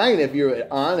 it's fine if you're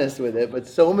honest with it, but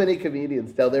so many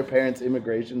comedians tell their parents'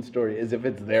 immigration story as if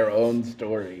it's their own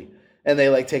story. And they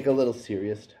like take a little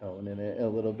serious tone in it a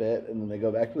little bit, and then they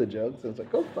go back to the jokes, and it's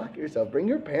like, go fuck yourself. Bring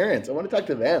your parents. I want to talk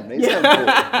to them. They sound cool.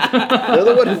 They're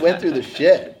the one who went through the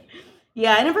shit.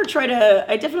 Yeah,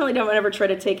 I definitely don't ever try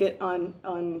to take it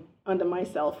onto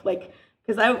myself. Like,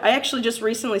 because I actually just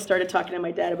recently started talking to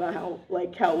my dad about how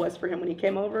it was for him when he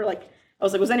came over. Like, I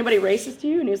was like, was anybody racist to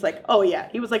you? And he was like, oh yeah.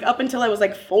 He was like, up until I was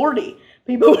like 40,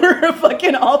 people were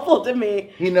fucking awful to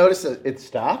me. He noticed that it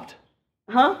stopped?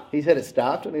 Huh? He said it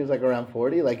stopped when he was like around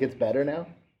 40, like it's better now?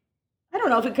 I don't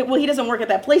know if it could, well, he doesn't work at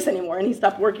that place anymore, and he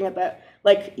stopped working at that,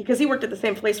 because he worked at the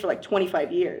same place for like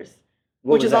 25 years.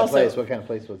 What was that place? What kind of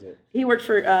place was it? He worked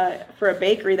for a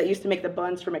bakery that used to make the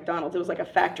buns for McDonald's. It was like a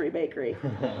factory bakery.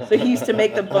 So he used to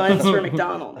make the buns for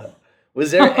McDonald's.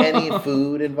 Was there any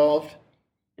food involved?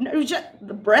 No, it was just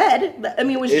the bread. I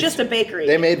mean, it was just a bakery.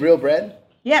 They made real bread?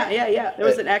 Yeah. There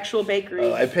was an actual bakery.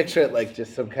 Oh, I picture it like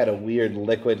just some kind of weird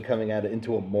liquid coming out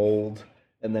into a mold,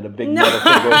 and then a big metal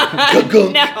finger.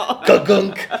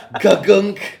 Gagunk,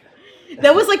 gagunk.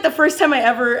 That was like the first time I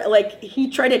ever, like, he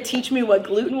tried to teach me what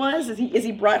gluten was. Is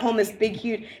he brought home this big,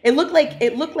 huge, it looked like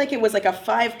it was like a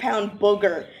 5-pound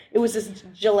booger. It was this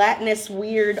gelatinous,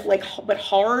 weird, like, but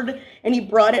hard. And he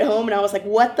brought it home, and I was like,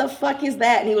 what the fuck is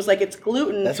that? And he was like, it's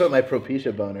gluten. That's what my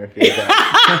Propecia boner feels like.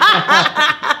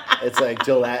 It's like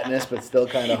gelatinous, but still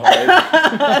kind of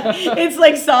hard. It's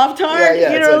like soft hard.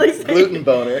 Yeah, you it's know, like gluten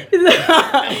boner.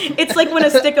 It's like when a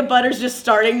stick of butter's just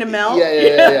starting to melt.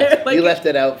 Yeah. Like, You left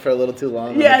it out for a little too long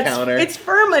on the counter. it's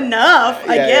firm enough,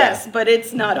 I Yeah, guess, but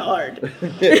it's not hard.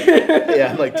 Yeah,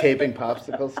 I'm like taping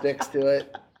popsicle sticks to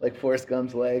it, like Forrest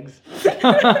Gump's legs.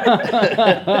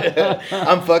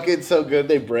 I'm fucking so good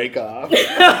they break off. Like,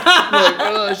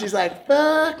 oh, she's like,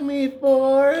 fuck me,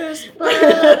 Forrest,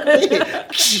 fuck me.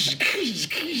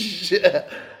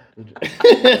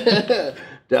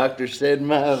 Doctor said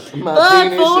my Fuck,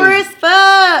 penis Forrest, is...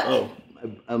 fuck! Oh,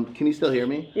 can you still hear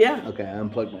me? Yeah. Okay, I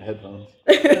unplugged my headphones.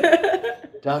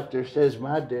 Doctor says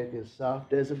my dick is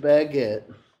soft as a baguette.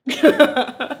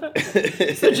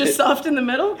 So just soft in the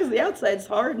middle? Because the outside's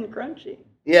hard and crunchy.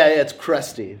 Yeah, it's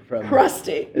crusty.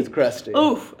 Crusty. It's crusty.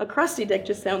 Oof, a crusty dick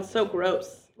just sounds so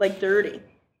gross. Like dirty.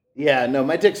 Yeah, no,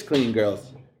 my dick's clean,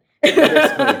 girls. My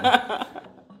dick's clean.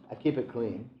 I keep it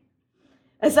clean.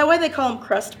 Is that why they call them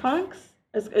crust punks?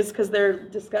 Is because they're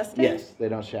disgusting? Yes, they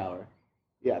don't shower.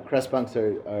 Yeah, crust punks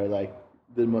are like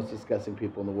the most disgusting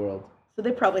people in the world. So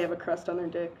they probably have a crust on their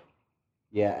dick.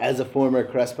 Yeah, as a former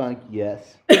crust punk,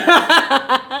 yes.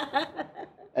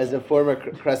 As a former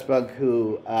crust punk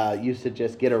who used to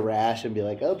just get a rash and be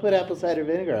like, oh, put apple cider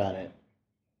vinegar on it.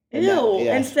 And Ew,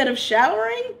 yeah. instead of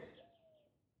showering?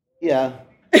 Yeah.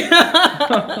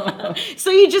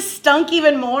 So you just stunk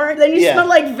even more? Then you smell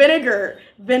like vinegar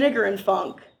and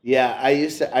funk. Yeah,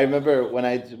 I remember when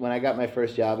I got my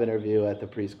first job interview at the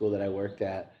preschool that I worked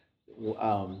at,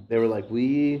 they were like,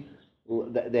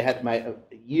 they had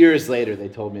years later, they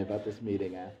told me about this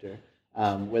meeting after,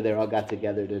 where they all got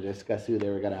together to discuss who they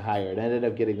were going to hire, and I ended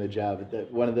up getting the job.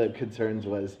 One of the concerns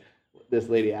was this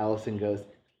lady, Allison, goes,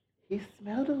 he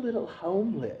smelled a little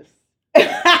homeless.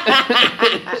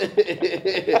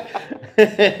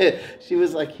 She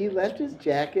was like, he left his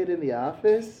jacket in the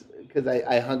office, because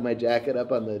I hung my jacket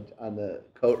up on the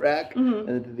coat rack and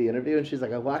then did the interview, and she's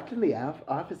like, I walked in the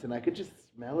office and I could just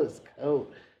smell his coat,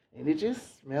 and it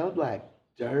just smelled like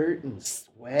dirt and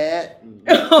sweat. And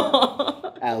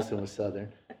Allison was Southern,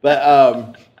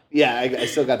 but yeah, I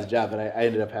still got the job, and I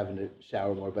ended up having to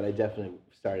shower more, but I definitely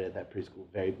started at that preschool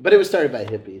but it was started by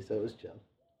hippies, so it was chill.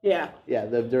 Yeah. Yeah,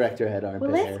 the director had armpit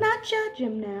hair. Well, let's not judge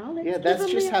him now. Yeah, that's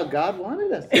just how God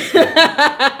wanted us to.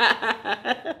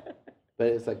 But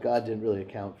it's like God didn't really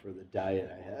account for the diet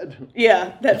I had.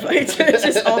 Yeah, it's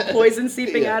just all poison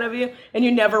seeping out of you, and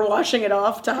you never washing it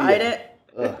off to hide it.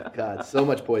 Oh, God, so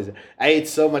much poison. I ate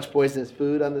so much poisonous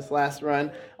food on this last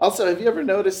run. Also, have you ever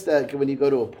noticed that when you go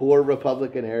to a poor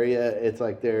Republican area, it's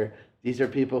like these are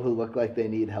people who look like they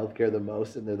need healthcare the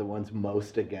most, and they're the ones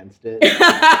most against it.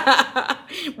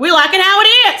 We like it how it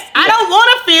is. I don't want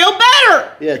to feel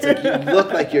better. Yeah, it's like you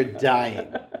look like you're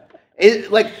dying.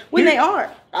 When they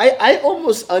are. I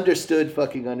almost understood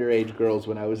fucking underage girls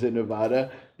when I was in Nevada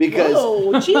because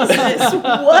oh Jesus,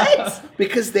 what?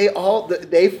 Because they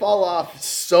fall off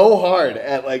so hard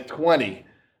at like 20.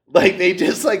 Like they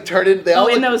just like turn in. They all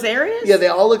in those areas? Yeah, they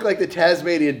all look like the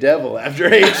Tasmanian devil after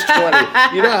age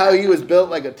 20. You know how he was built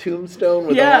like a tombstone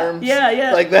with arms?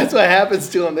 Yeah. Like that's what happens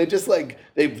to them. They just like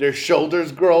their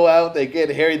shoulders grow out. They get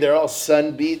hairy. They're all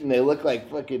sun beaten. They look like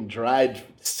fucking dried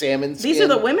salmon skin. These are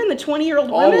the women, the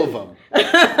 20-year-old women. All of them.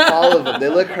 All of them. They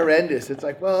look horrendous. It's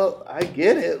like, well, I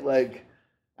get it. Like,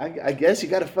 I guess you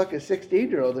got to fuck a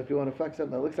 16-year-old if you want to fuck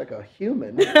something that looks like a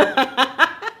human.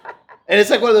 And it's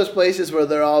like one of those places where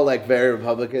they're all like very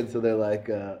Republican, so they're like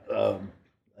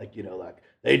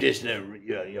they just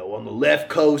on the left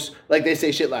coast, like they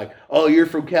say shit like, "Oh, you're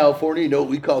from California? You know what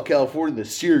we call California? The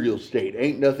cereal state.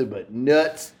 Ain't nothing but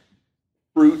nuts,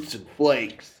 fruits, and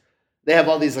flakes." They have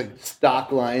all these like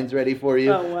stock lines ready for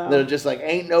you. Oh, wow. They're just like,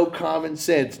 "Ain't no common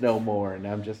sense no more." And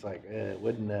I'm just like,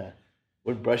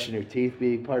 wouldn't brushing your teeth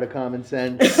be part of common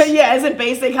sense? Yeah, isn't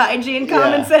basic hygiene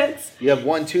common sense? You have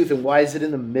one tooth, and why is it in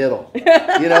the middle?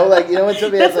 You know when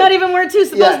somebody that's has, not even where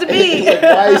tooth's supposed to be. Like,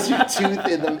 why is your tooth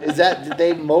in them? Did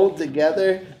they mold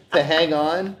together to hang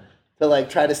on? To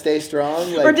like try to stay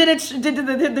strong? Like, or did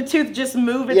the tooth just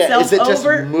move itself is it just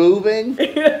over? moving?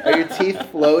 Are your teeth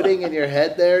floating in your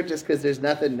head there just because there's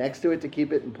nothing next to it to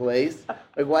keep it in place?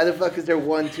 Like, why the fuck is there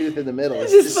one tooth in the middle?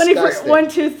 It's just funny for one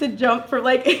tooth to jump for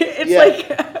like it's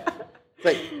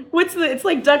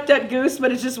like Duck Duck Goose,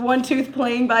 but it's just one tooth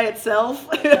playing by itself.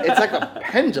 It's like a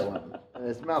pendulum. And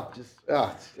his mouth just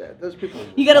those people.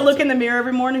 You got to look in the mirror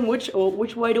every morning. Which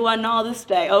way do I gnaw this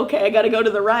day? Okay, I got to go to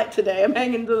the right today. I'm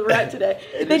hanging to the right today.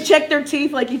 They check their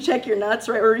teeth like you check your nuts,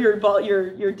 right, or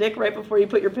your dick right before you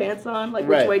put your pants on. Like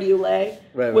which way do you lay?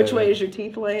 Which way is your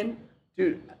teeth laying?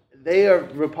 Dude, they are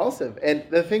repulsive. And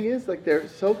the thing is, like, they're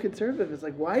so conservative. It's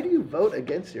like, why do you vote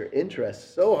against your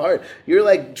interests so hard? You're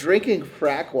like drinking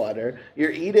frack water. You're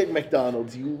eating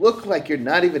McDonald's. You look like you're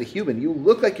not even a human. You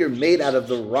look like you're made out of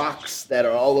the rocks that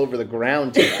are all over the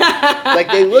ground here.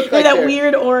 Like, they look like that they're-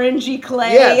 weird orangey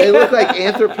clay. Yeah, they look like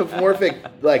anthropomorphic,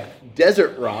 like,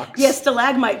 desert rocks. Yeah,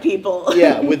 stalagmite people.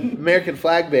 Yeah, with American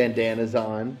flag bandanas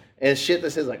on. And shit that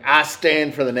says, like, I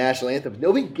stand for the national anthem.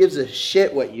 Nobody gives a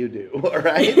shit what you do, all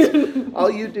right?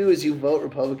 All you do is you vote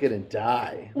Republican and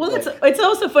die. Well, Like, it's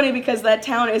also funny because that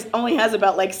town only has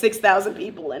about like 6,000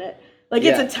 people in it. Like,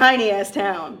 Yeah. it's a tiny ass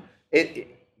town. it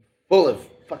full of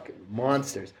fucking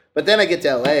monsters. But then I get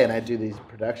to LA and I do these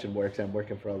production works. I'm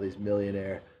working for all these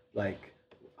millionaire, like,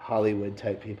 Hollywood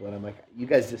type people. And I'm like, you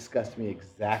guys disgust me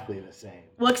exactly the same.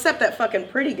 Well, except that fucking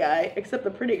pretty guy. Except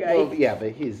the pretty guy. Well, yeah,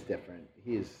 but he's different.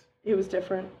 He was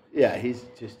different. Yeah, he's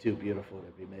just too beautiful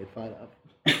to be made fun of.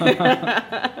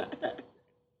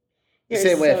 The You're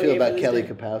same way I so feel gay about for this Kelly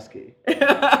dude. Kapowski.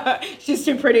 She's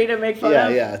too pretty to make fun Yeah,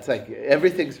 of. yeah. It's like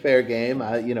everything's fair game.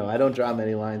 I don't draw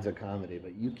many lines of comedy,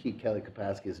 but you keep Kelly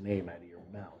Kapowski's name out of your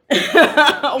mouth.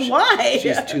 Why?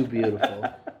 She's too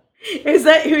beautiful. Is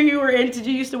that who you were in? Did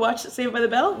you used to watch Saved by the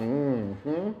Bell?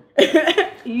 Mm-hmm.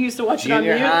 You used to watch it on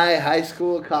Junior mute? high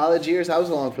school, college years. I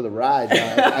was along for the ride.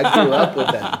 I grew up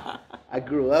with them. I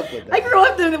grew up with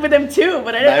them too,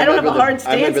 but I don't have a hard I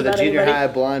stance remember the about junior anybody. high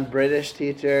blonde British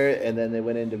teacher, and then they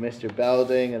went into Mr.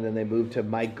 Belding, and then they moved to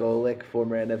Mike Golick,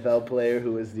 former NFL player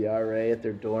who was the RA at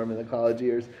their dorm in the college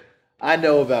years. I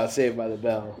know about Saved by the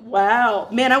Bell. Wow.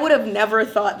 Man, I would have never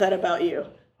thought that about you.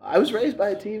 I was raised by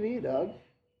a TV, dog.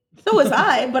 So was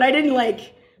I, but I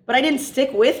didn't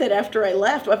stick with it after I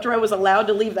left, after I was allowed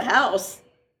to leave the house.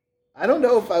 I don't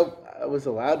know if I was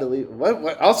allowed to leave.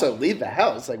 What? Also, leave the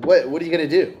house? Like, what are you going to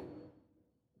do?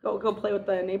 Go play with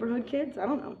the neighborhood kids? I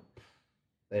don't know.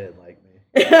 They didn't like me.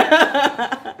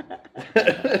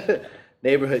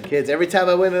 Neighborhood kids. Every time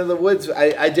I went into the woods,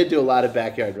 I did do a lot of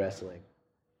backyard wrestling.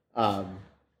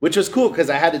 Which was cool because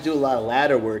I had to do a lot of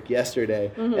ladder work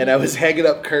yesterday. And I was hanging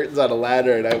up curtains on a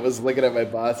ladder and I was looking at my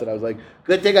boss and I was like,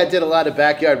 good thing I did a lot of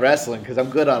backyard wrestling because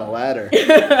I'm good on a ladder.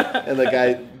 And the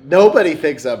guy, nobody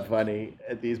thinks I'm funny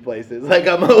at these places. Like,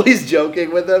 I'm always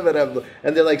joking with them and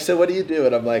they're like, so what do you do?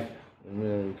 And I'm like,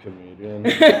 I'm a comedian.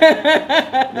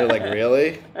 And they're like,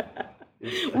 really?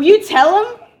 Will you tell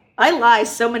them? I lie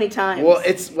so many times. Well,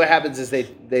 it's what happens is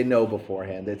they know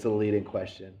beforehand. It's a leading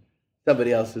question.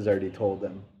 Somebody else has already told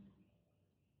them.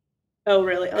 Oh,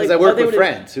 really? Because I work with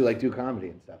friends who like do comedy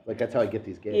and stuff. Like, that's how I get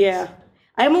these gigs. Yeah.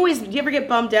 I'm always, do you ever get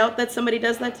bummed out that somebody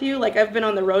does that to you? Like, I've been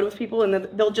on the road with people and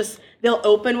they'll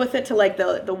open with it to like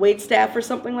the wait staff or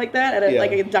something like that at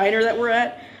like a diner that we're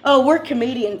at. Oh, we're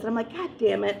comedians. And I'm like, God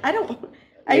damn it.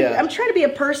 I'm trying to be a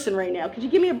person right now. Could you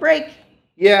give me a break?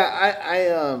 Yeah,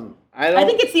 I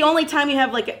think it's the only time you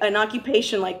have like an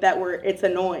occupation like that where it's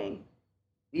annoying.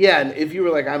 Yeah, and if you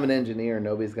were like, I'm an engineer,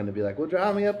 nobody's going to be like, well,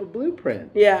 draw me up a blueprint.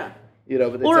 Yeah. You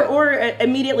know, but or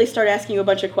immediately start asking you a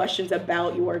bunch of questions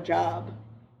about your job.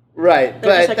 right,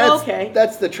 They're but just like,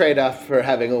 that's the trade-off for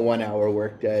having a 1-hour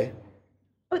workday.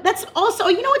 But that's also,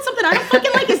 you know what's something I don't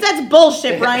fucking like is that's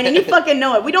bullshit, Brian, and you fucking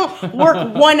know it. We don't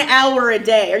work 1 hour a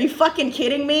day. Are you fucking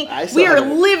kidding me? We are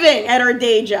living at our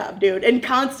day job, dude, and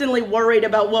constantly worried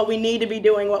about what we need to be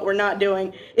doing, what we're not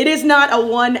doing. It is not a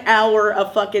 1 hour a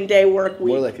fucking day work week.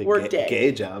 More like a work day.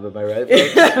 gay job, am I right,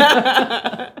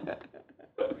 folks?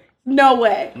 No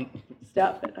way.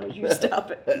 Stop it. Oh, you stop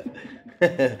it.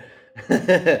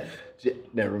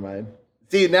 Never mind.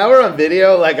 See, now we're on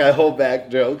video, like I hold back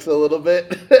jokes a little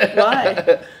bit.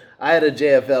 Why? I had what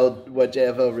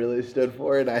JFL really stood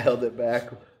for, and I held it back.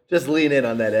 Just lean in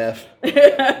on that F.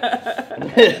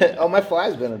 Oh, my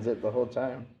fly's been unzipped the whole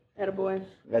time. Attaboy.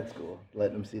 That's cool.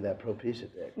 Letting them see that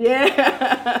Propecia dick.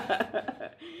 Yeah.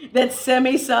 That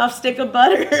semi-soft stick of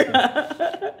butter.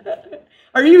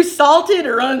 Are you salted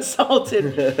or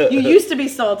unsalted? You used to be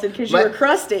salted because you were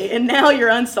crusty, and now you're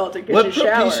unsalted because you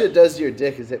shower. What Propecia does to your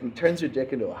dick is it turns your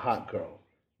dick into a hot girl,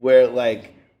 where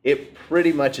like it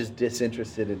pretty much is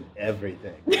disinterested in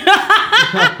everything.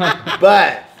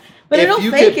 But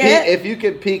if you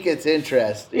can pique its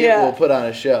interest, it will put on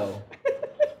a show.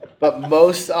 But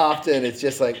most often, it's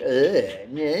just like. Has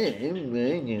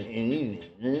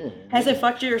it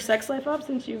fucked your sex life up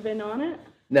since you've been on it?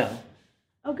 No.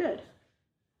 Oh, good.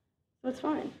 That's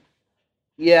fine.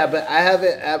 Yeah, but I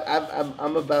haven't.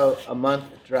 I'm about a month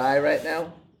dry right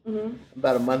now. Mm-hmm.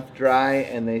 About a month dry,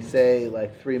 and they say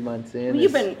like 3 months in. Well,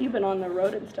 you've been on the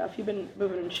road and stuff. You've been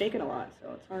moving and shaking a lot,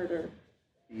 so it's harder.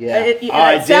 Yeah.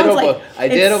 I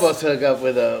did almost hook up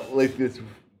with this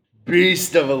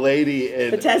beast of a lady.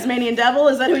 The Tasmanian Devil?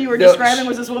 Is that who you were No, describing?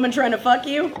 Was this woman trying to fuck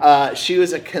you? She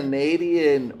was a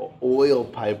Canadian oil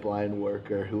pipeline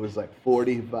worker who was like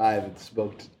 45 and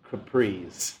smoked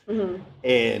Capris. Mm-hmm.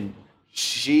 And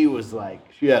she was like,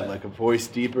 she had like a voice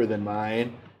deeper than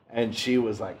mine. And she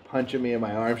was like punching me in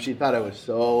my arm. She thought I was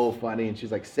so funny. And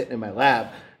she's like sitting in my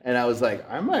lap. And I was like,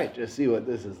 I might just see what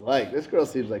this is like. This girl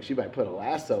seems like she might put a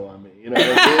lasso on me. You know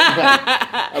what I mean?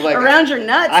 Like, I'm like, around your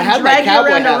nuts. I had my drag you cowboy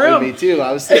around the hat room. with me too.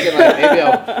 I was thinking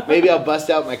like maybe I'll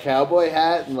bust out my cowboy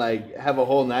hat and like have a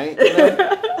whole night. You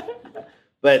know?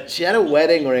 But she had a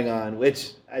wedding ring on,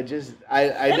 which I That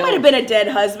don't. might have been a dead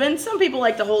husband. Some people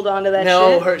like to hold on to that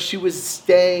shit. She was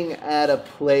staying at a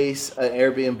place, an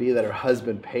Airbnb that her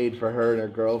husband paid for her and her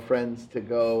girlfriends to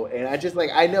go. And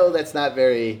I know that's not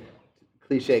very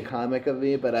cliche comic of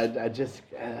me, but it's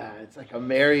like I'm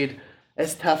married.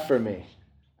 It's tough for me.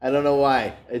 I don't know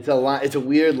why. It's a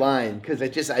weird line because I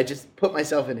just put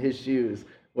myself in his shoes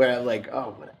where I'm like,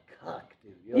 oh, what a cuck,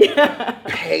 dude. You're like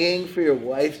paying for your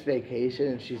wife's vacation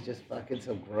and she's just fucking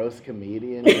some gross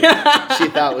comedian who she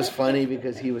thought was funny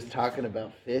because he was talking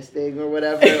about fisting or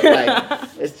whatever. Like,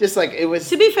 it's just like it was.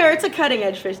 To be fair, it's a cutting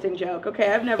edge fisting joke.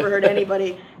 Okay, I've never heard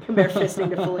anybody compare fisting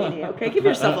to Fellini. Okay, give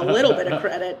yourself a little bit of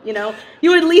credit. You know,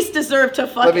 you at least deserve to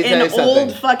fuck an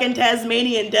old fucking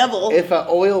Tasmanian Devil. If an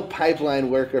oil pipeline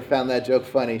worker found that joke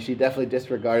funny, she definitely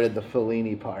disregarded the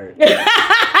Fellini part.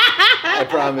 I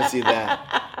promise you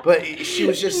that. But she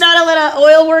was just not a lot of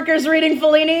oil workers reading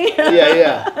Fellini.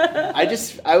 yeah.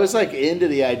 I was like into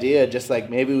the idea, just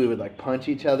like maybe we would like punch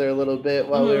each other a little bit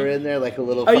while we were in there, like a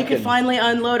little. Oh, you could finally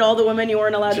unload all the women you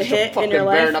weren't allowed to hit in your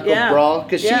life. Bare knuckle brawl,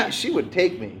 because she would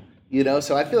take me, you know.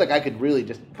 So I feel like I could really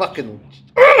just fucking,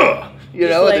 you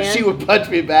know, and then she would punch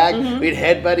me back. Mm-hmm. We'd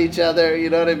headbutt each other, you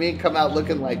know what I mean? Come out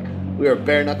looking like we were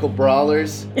bare knuckle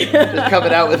brawlers, just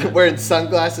coming out with wearing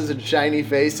sunglasses and shiny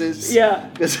faces. Yeah,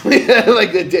 because we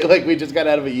like we just got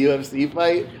out of a UFC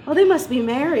fight. Oh, they must be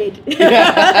married.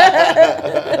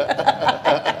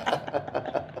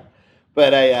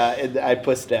 But I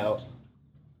pussed out.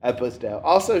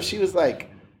 Also, she was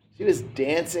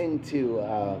dancing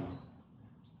to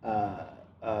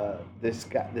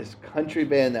this country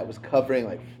band that was covering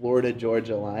like Florida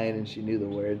Georgia Line, and she knew the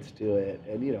words to it.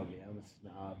 And you know me, I'm a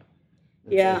snob.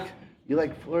 It's like, you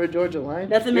like Florida Georgia Line?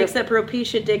 Nothing makes that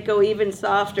Propecia dick go even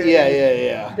softer.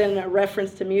 Than a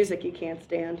reference to music you can't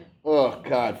stand. Oh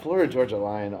God, Florida Georgia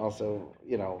Line. Also,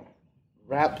 you know,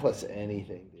 rap plus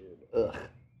anything, dude. Ugh.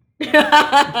 You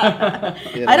know?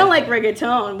 I don't like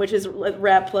reggaeton, which is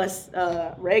rap plus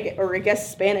reggae, or I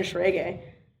guess Spanish reggae.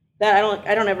 That I've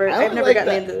never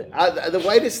gotten into it. One of the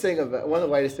whitest things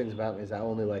about me is I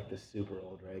only like the super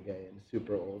old reggae and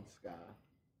super old ska.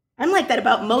 I'm like that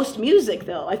about most music,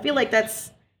 though. I feel like that's.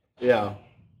 Yeah.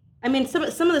 I mean, some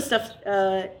of the stuff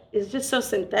is just so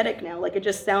synthetic now. Like, it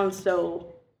just sounds so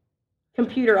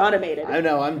computer automated. I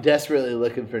know. I'm desperately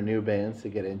looking for new bands to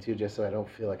get into, just so I don't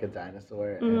feel like a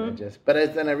dinosaur. Mm-hmm.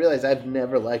 And then I realized I've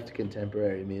never liked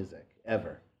contemporary music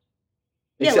ever.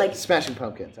 Except like Smashing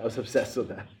Pumpkins. I was obsessed with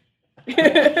them.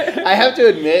 I have to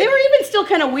admit, they were even still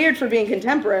kind of weird for being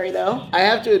contemporary, though. I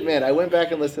have to admit, I went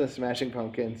back and listened to Smashing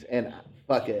Pumpkins, and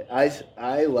fuck it, I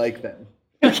like them.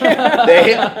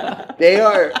 They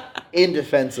are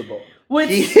indefensible.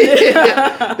 This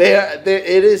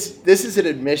is an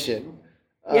admission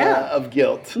of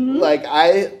guilt. Mm-hmm. Like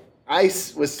I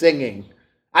was singing.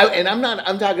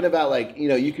 I'm talking about, like, you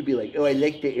know, you could be like, oh, I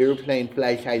like the airplane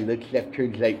flies high, looks left,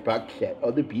 turns like Buckshot.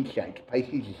 Oh, the beach side,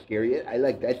 Pisces Iscariot. I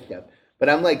like that stuff. But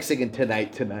I'm like singing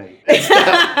Tonight.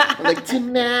 I'm like,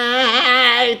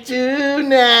 tonight,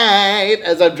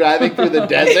 as I'm driving through the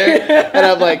desert. And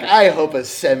I'm like, I hope a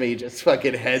semi just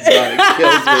fucking heads on and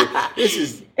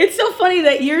kills me. It's so funny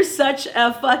that you're such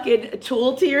a fucking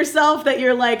tool to yourself that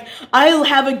you're like, I'll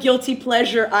have a guilty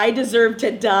pleasure. I deserve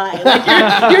to die. Like,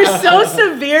 you're so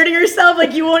severe to yourself.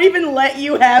 Like, you won't even let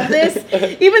you have this.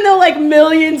 Even though, like,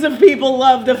 millions of people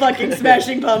love the fucking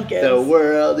Smashing Pumpkins. The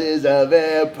world is a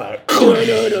vampire. No.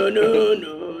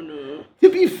 To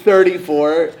be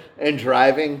 34 and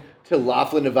driving to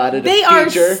Laughlin, Nevada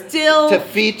to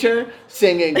feature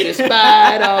singing,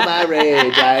 despite all my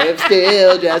rage, I am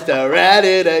still just a rat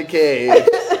in a cage.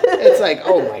 It's like,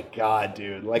 oh my God,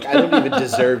 dude. Like, I don't even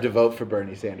deserve to vote for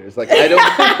Bernie Sanders. Like, I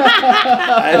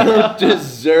don't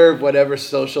deserve whatever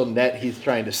social net he's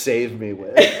trying to save me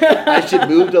with. I should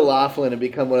move to Laughlin and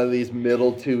become one of these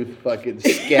middle tooth fucking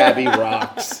scabby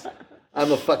rocks.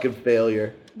 I'm a fucking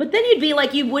failure. But then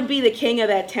you would be the king of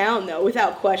that town, though,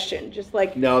 without question. Just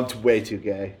like... No, I'm way too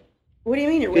gay. What do you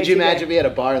mean you're way too gay? Could you imagine me at a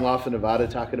bar in Laughlin, Nevada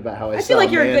talking about how I feel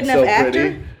like you're a good enough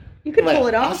actor. You can I'm pull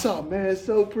like, it I off. saw, man, it's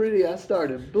so pretty. I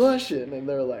started blushing, and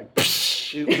they're like,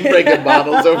 breaking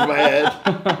bottles over my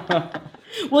head.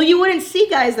 Well, you wouldn't see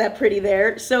guys that pretty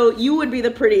there, so you would be the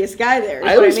prettiest guy there.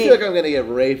 I always feel like I'm gonna get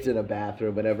raped in a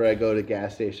bathroom whenever I go to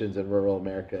gas stations in rural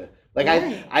America. Like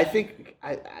Why? I think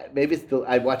maybe it's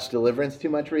I watched Deliverance too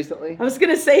much recently. I was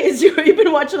gonna say, you've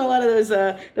been watching a lot of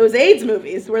those AIDS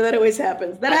movies where that always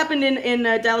happens. That happened in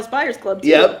Dallas Buyers Club too.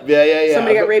 Yep. Yeah.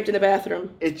 Somebody got But raped in the bathroom.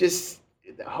 It just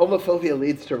homophobia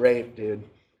leads to rape, dude.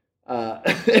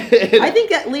 I think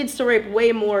that leads to rape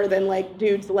way more than like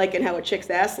dudes liking how a chick's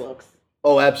ass looks.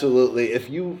 Oh, absolutely.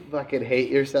 If you fucking hate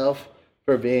yourself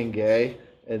for being gay,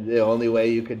 and the only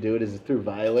way you could do it is through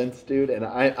violence, dude. And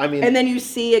I mean, And then you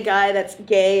see a guy that's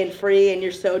gay and free, and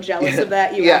you're so jealous of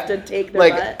that, you have to take their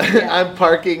like, butt. Yeah. I'm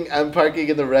parking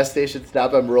in the rest station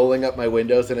stop. I'm rolling up my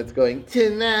windows, and it's going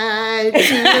tonight,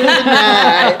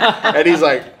 and he's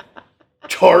like,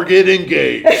 target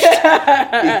engaged.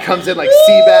 He comes in like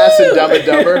Seabass and Dumb and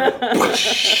Dumber.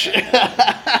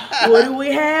 What do we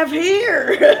have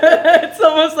here? It's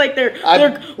almost like we're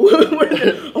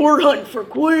hunting for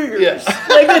queers. Yes.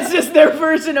 Like that's just their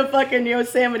version of fucking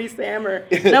Yosemite Sam or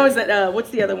that was that. What's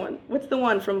the other one? What's the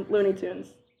one from Looney Tunes?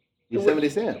 Yosemite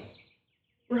Sam.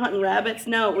 We're hunting rabbits.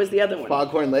 No, it was the other one.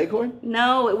 Foghorn Leghorn.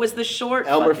 No, it was the short.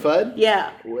 Elmer fucking- Fudd.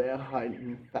 Yeah. We're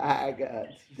hunting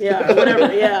faggots. Yeah.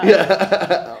 Whatever. Yeah.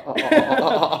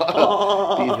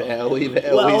 Be very,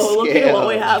 very Well, look scared. at what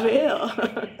we have here.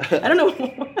 I don't know.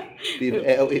 Be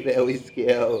very, very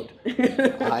scared.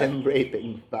 I'm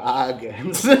raping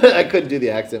faggots. I couldn't do the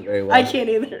accent very well. I can't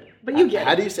either. But you get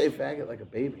How it. do you say faggot like a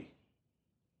baby?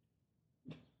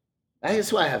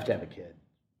 That's why I have to have a kid.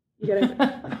 You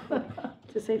gotta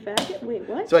to say faggot. Wait,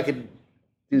 what? So I could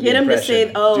do Get the him to impression.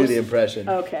 say- oh, do the impression.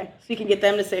 Okay, so you can get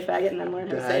them to say faggot and then learn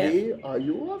how to say it. Daddy, are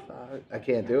you a faggot? I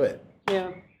can't do it.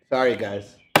 Yeah. Sorry,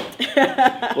 guys.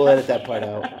 We'll edit that part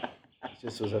out.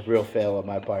 This was a real fail on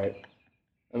my part.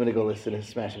 I'm gonna go listen to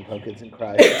Smashing Pumpkins and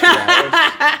cry for 2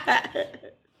 hours.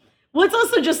 Well, it's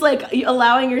also just like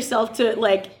allowing yourself to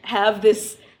like have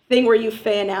this thing where you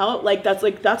fan out. Like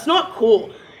that's not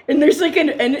cool. And there's like an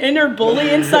inner bully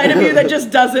inside of you that just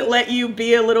doesn't let you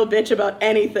be a little bitch about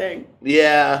anything.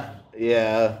 Yeah,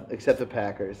 except the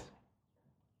Packers.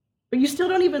 But you still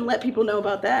don't even let people know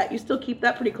about that. You still keep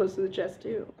that pretty close to the chest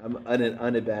too. I'm an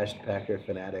unabashed Packer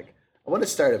fanatic. I want to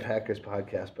start a Packers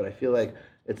podcast, but I feel like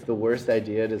it's the worst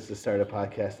idea to start a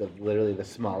podcast of literally the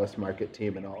smallest market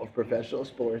team in all of professional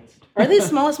sports. Are they the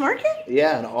smallest market?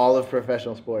 Yeah, in all of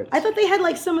professional sports. I thought they had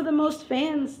like some of the most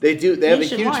fans. They do. They have a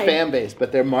huge nationwide. fan base,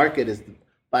 but their market is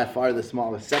by far the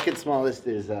smallest. Second smallest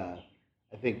is, I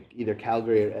think, either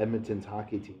Calgary or Edmonton's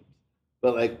hockey teams.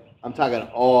 But like, I'm talking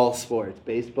all sports,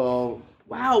 baseball.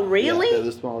 Wow, really? Yeah, they're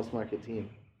the smallest market team.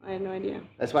 I had no idea.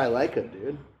 That's why I like them,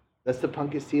 dude. That's the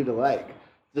punkest team to like.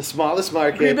 The smallest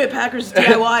market. Green Bay Packers is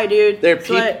DIY, dude. They're That's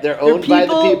what- they're owned by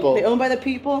the people. They owned by the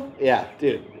people. Yeah,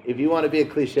 dude. If you want to be a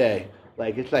cliche,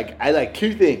 like it's like I like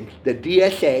two things: the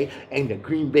DSA and the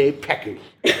Green Bay Packers.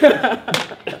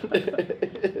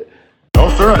 No,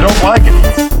 sir, I don't like it.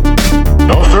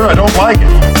 No, sir, I don't like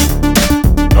it.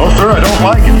 No, sir, I don't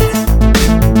like it.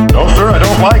 No, sir, I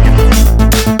don't like it.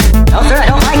 No, sir, I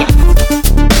don't like it.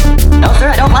 No, sir,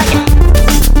 I don't like it.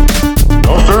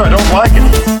 No, sir, I don't like it.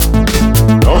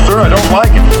 No, sir, I don't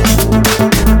like it.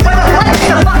 What is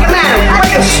the fucking matter? What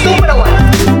are you stupid or what?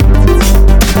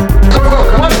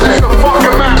 What is the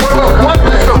fucking matter? What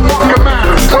is the fucking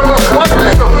matter? What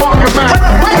is the fucking matter?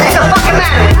 What is the fucking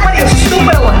matter? What are you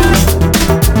stupid or what?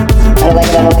 I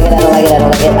don't like it, I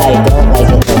don't like it, I don't like it, I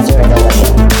don't like it, I don't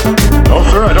like it, no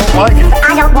sir, I don't like it. No,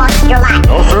 sir, I don't like it. I don't want your life.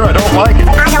 No, sir, I don't like it.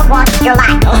 I don't want your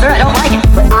life. No, sir, I don't like it.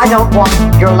 I don't want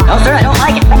your life. No, sir, I don't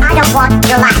like it. I don't want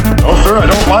your life. No, sir, I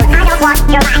don't like I it. don't want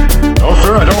your life. No,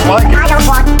 sir, I don't like it. I don't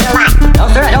want your life. No,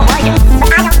 sir, I don't like it.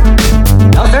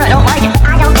 No, sir, I don't like it.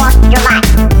 I don't want your life.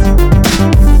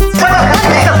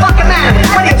 What is the fucking matter?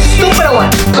 What are you stupid or what?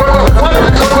 What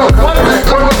is the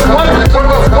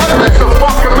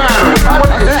fucking matter? What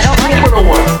is stupid or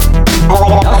what?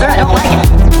 No, sir, I don't like it.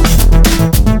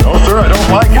 No, sir, I don't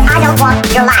like it. I don't want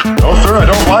your life. No, sir, I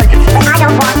don't like it. I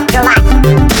don't want your life.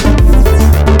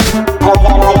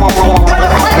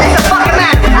 What is the fucking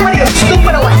matter? What are you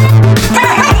stupid or what?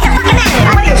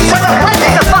 What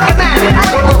is the fucking matter?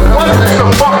 What is the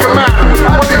fucking matter?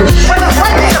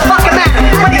 What is the fucking matter?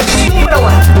 What are you stupid or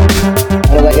what?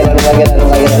 I don't like it, I don't like it, I don't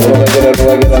like it, I don't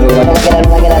like it, I don't like it, I don't like it, I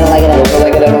don't like it,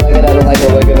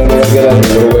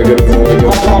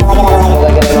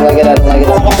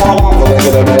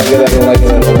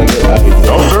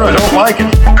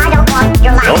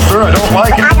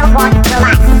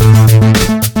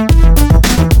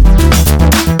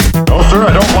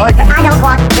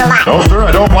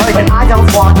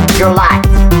 your life.